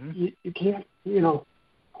you can't,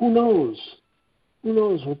 who knows? Who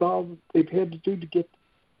knows with all that they've had to do to get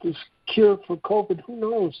this cure for COVID, who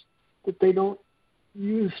knows that they don't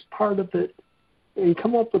use part of it and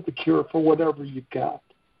come up with a cure for whatever you've got.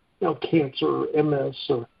 Cancer or MS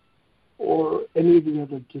or any of the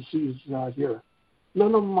other diseases out here.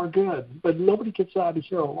 None of them are good, but nobody gets out of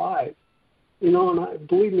here alive. And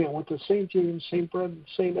believe me, I went to St. James, St. Brendan,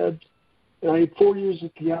 St. Ed's, and I had 4 years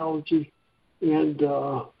of theology, and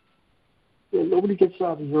nobody gets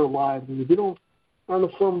out of here alive. And if you aren't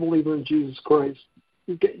a firm believer in Jesus Christ,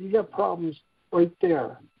 you got problems right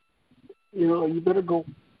there. You better go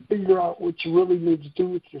figure out what you really need to do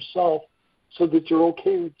with yourself so that you're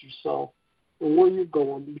okay with yourself and where you're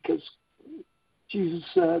going, because Jesus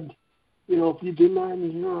said, if you deny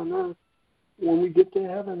me here on earth, when we get to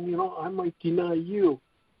heaven, I might deny you.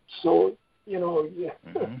 So, you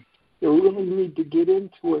really need to get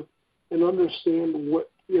into it and understand what,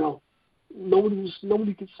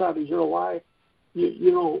 nobody gets out of here alive.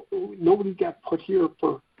 Nobody got put here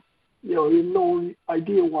for, you have no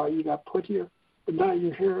idea why you got put here. but now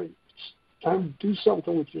you're here. It's time to do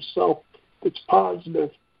something with yourself that's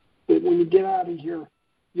positive. That when you get out of here,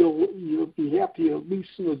 you'll be happy at least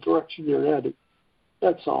in the direction you're headed.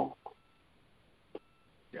 That's all.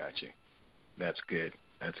 Gotcha. That's good.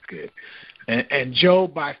 That's good. And Joe,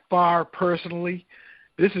 by far, personally,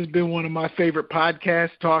 this has been one of my favorite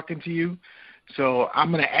podcasts talking to you. So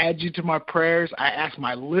I'm going to add you to my prayers. I ask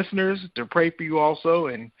my listeners to pray for you also,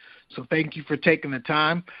 and so thank you for taking the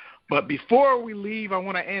time. But before we leave, I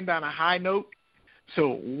want to end on a high note.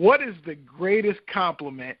 So what is the greatest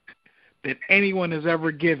compliment that anyone has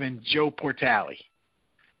ever given Joe Portale?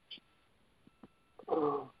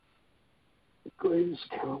 The greatest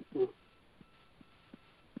compliment.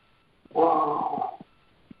 Wow.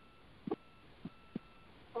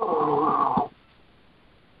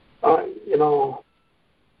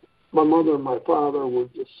 My mother and my father were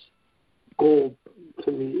just gold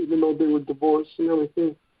to me, even though they were divorced and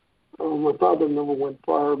everything. My father never went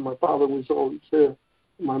far. My father was always there.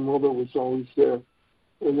 My mother was always there.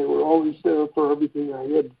 And they were always there for everything I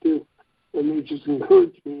had to do. And they just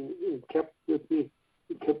encouraged me and kept with me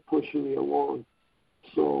and kept pushing me along.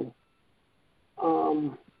 So,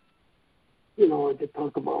 I could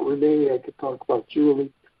talk about Renee. I could talk about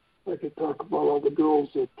Julie. I could talk about all the girls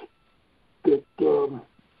that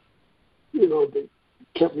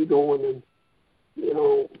kept me going in,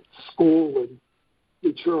 school and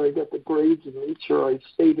made sure I got the grades and made sure I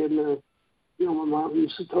stayed in there. My mom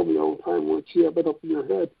used to tell me all the time, once you have it up in your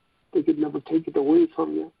head, they could never take it away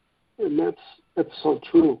from you. And that's so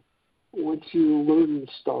true. Once you learn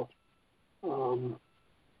stuff,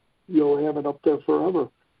 you'll have it up there forever.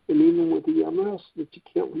 And even with the MS, that you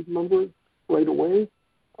can't remember it right away,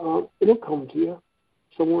 it'll come to you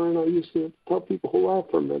somewhere. And I used to tell people, hold on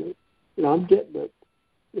for a minute. I'm getting it,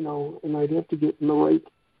 and I'd have to get in the right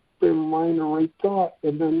frame of mind or right thought.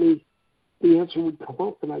 And then the answer would come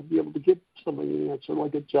up, and I'd be able to give somebody an answer,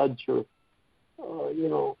 like a judge or,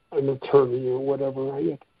 an attorney or whatever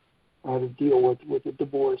I had to deal with a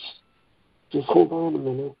divorce. Just hold on a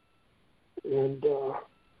minute. And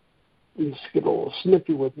he used to get a little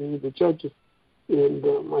snippy with me, the judges, and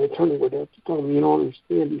my attorney would have to tell me, you don't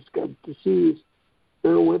understand, he's got disease.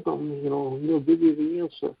 Bear with him, he'll give you the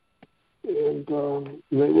answer. And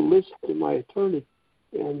they would listen to my attorney,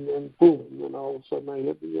 and then boom, and then all of a sudden I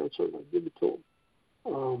have the answer and I give it to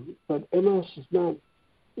him. But MS is not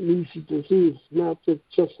an easy disease. Not that it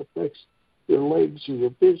just affects your legs or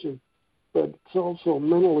your vision, but it's also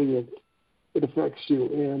mentally it affects you.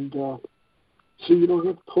 And so you don't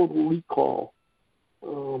have total recall.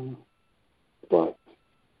 But,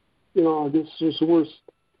 this is the worst.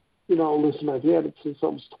 Listen, I've had it since I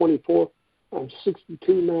was 24. I'm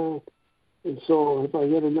 62 now. And so if I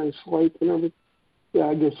had a nice life and everything, yeah,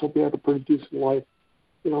 I guess I'll be able to pretty decent life.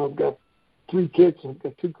 I've got 3 kids. I've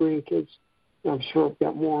got 2 grandkids. I'm sure I've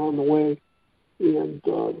got more on the way. And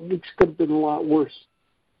it could have been a lot worse.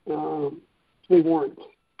 They weren't.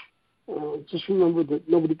 Just remember that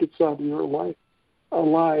nobody gets out of your life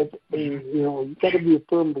alive. And, you've got to be a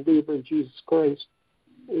firm believer in Jesus Christ.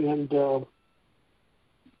 And,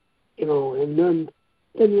 and then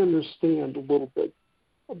you understand a little bit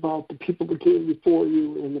about the people that came before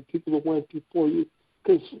you and the people that went before you,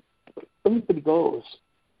 because everybody goes.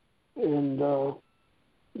 And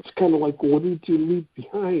it's kind of like, what did you leave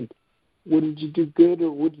behind? What did you do good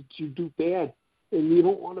or what did you do bad? And you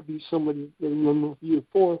don't want to be somebody that remember you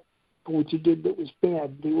for what you did that was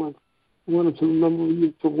bad. They wanted to remember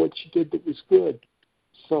you for what you did that was good.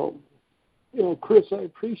 So, Chris, I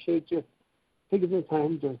appreciate you taking the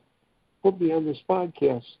time to put me on this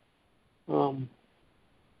podcast.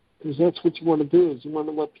 Because that's what you want to do, is you want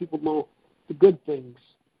to let people know the good things.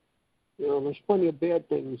 There's plenty of bad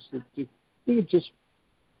things. That you can just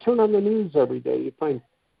turn on the news every day. You find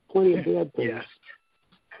plenty of bad things. Yes.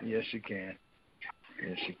 Yes, you can.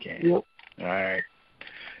 Yes, you can. Yep. All right.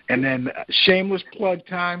 And then shameless plug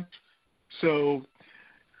time. So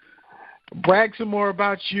brag some more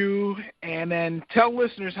about you, and then tell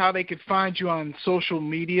listeners how they could find you on social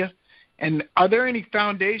media. And are there any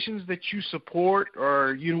foundations that you support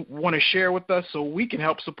or you want to share with us so we can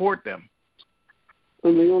help support them?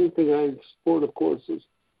 And the only thing I support, of course, is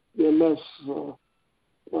the MS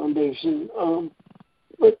Foundation.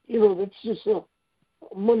 But, that's just a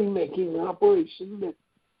money-making operation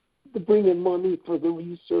to bring in money for the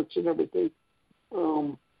research and everything.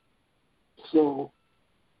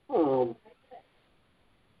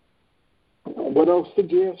 What else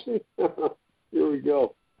did you ask me? Here we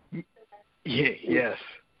go. Yeah, yes.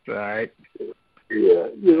 All right. Yeah,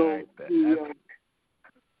 All right.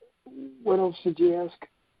 what else did you ask?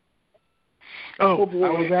 Oh, I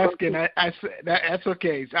was asking. I said that's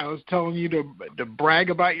okay. I was telling you to brag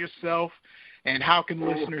about yourself, and how can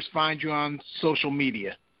listeners find you on social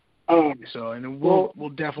media? So, and we'll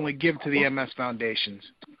definitely give to the MS Foundations.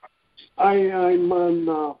 I'm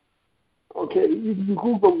on. Okay, you can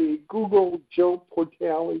Google me. Google Joe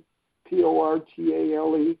Portale,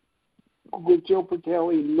 Portale. Google Joe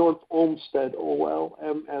Portale, North Olmsted,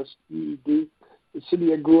 Olmsted, the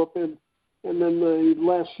city I grew up in. And then the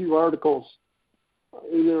last few articles,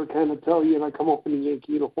 they kind of tell you, and I come up in a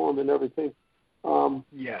Yankee uniform and everything.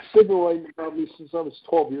 Yes. They've been writing about me since I was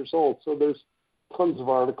 12 years old, so there's tons of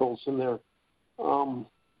articles in there.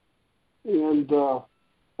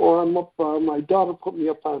 Or I'm up, my daughter put me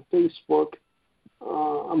up on Facebook.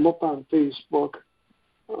 I'm up on Facebook.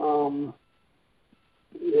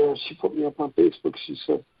 She put me up on Facebook. She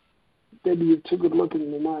said, "Baby, you're too good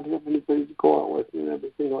looking to not have anybody to go out with," and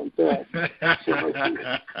everything like that. So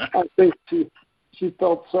I think she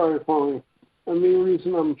felt sorry for me. And the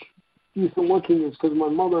reason I'm decent looking is because my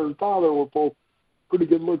mother and father were both pretty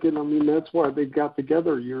good looking. I mean, that's why they got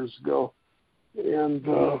together years ago. And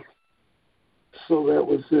so that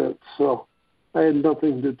was it. So I had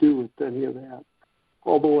nothing to do with any of that.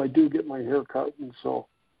 Although I do get my hair cut, and so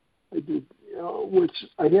I do, which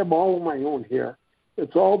I have all of my own hair.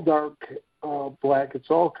 It's all dark black. It's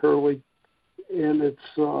all curly, and it's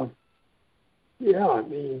I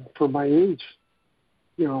mean, for my age,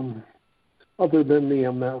 other than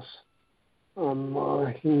the MS, I'm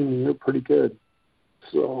hanging here pretty good.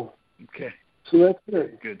 So okay, so that's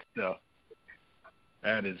it. Good stuff.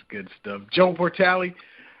 That is good stuff. Joe Portale,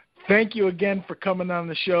 thank you again for coming on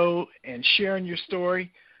the show and sharing your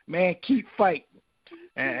story. Man, keep fighting.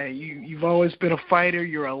 You've always been a fighter.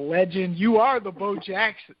 You're a legend. You are the Bo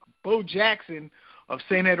Jackson of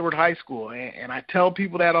St. Edward High School, and I tell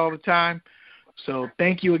people that all the time. So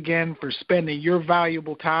thank you again for spending your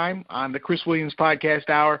valuable time on the Chris Williams Podcast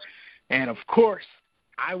Hour. And, of course,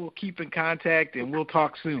 I will keep in contact, and we'll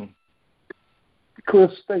talk soon.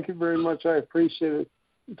 Chris, thank you very much. I appreciate it.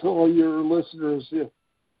 To all your listeners, you're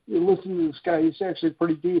listening to this guy. He's actually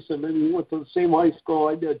pretty decent, and he went to the same high school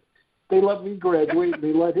I did. They let me graduate, and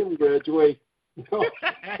they let him graduate.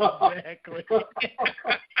 Exactly. What's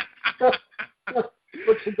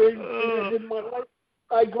the greatest thing I did in my life?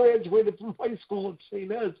 I graduated from high school at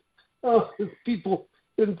St. Ed's. People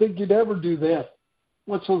didn't think you'd ever do that.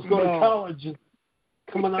 Once I was going to college and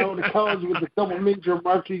coming out of college with a double major in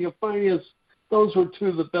marketing and finance, those were two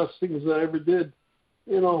of the best things that I ever did.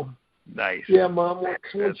 Nice. Yeah, Mom.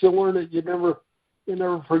 Once you learn it, you never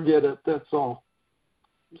forget it. That's all.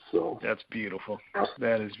 So that's beautiful.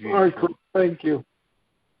 That is beautiful. All right, Chris, thank you.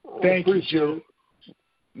 Thank you, Joe.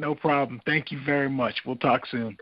 No problem. Thank you very much. We'll talk soon.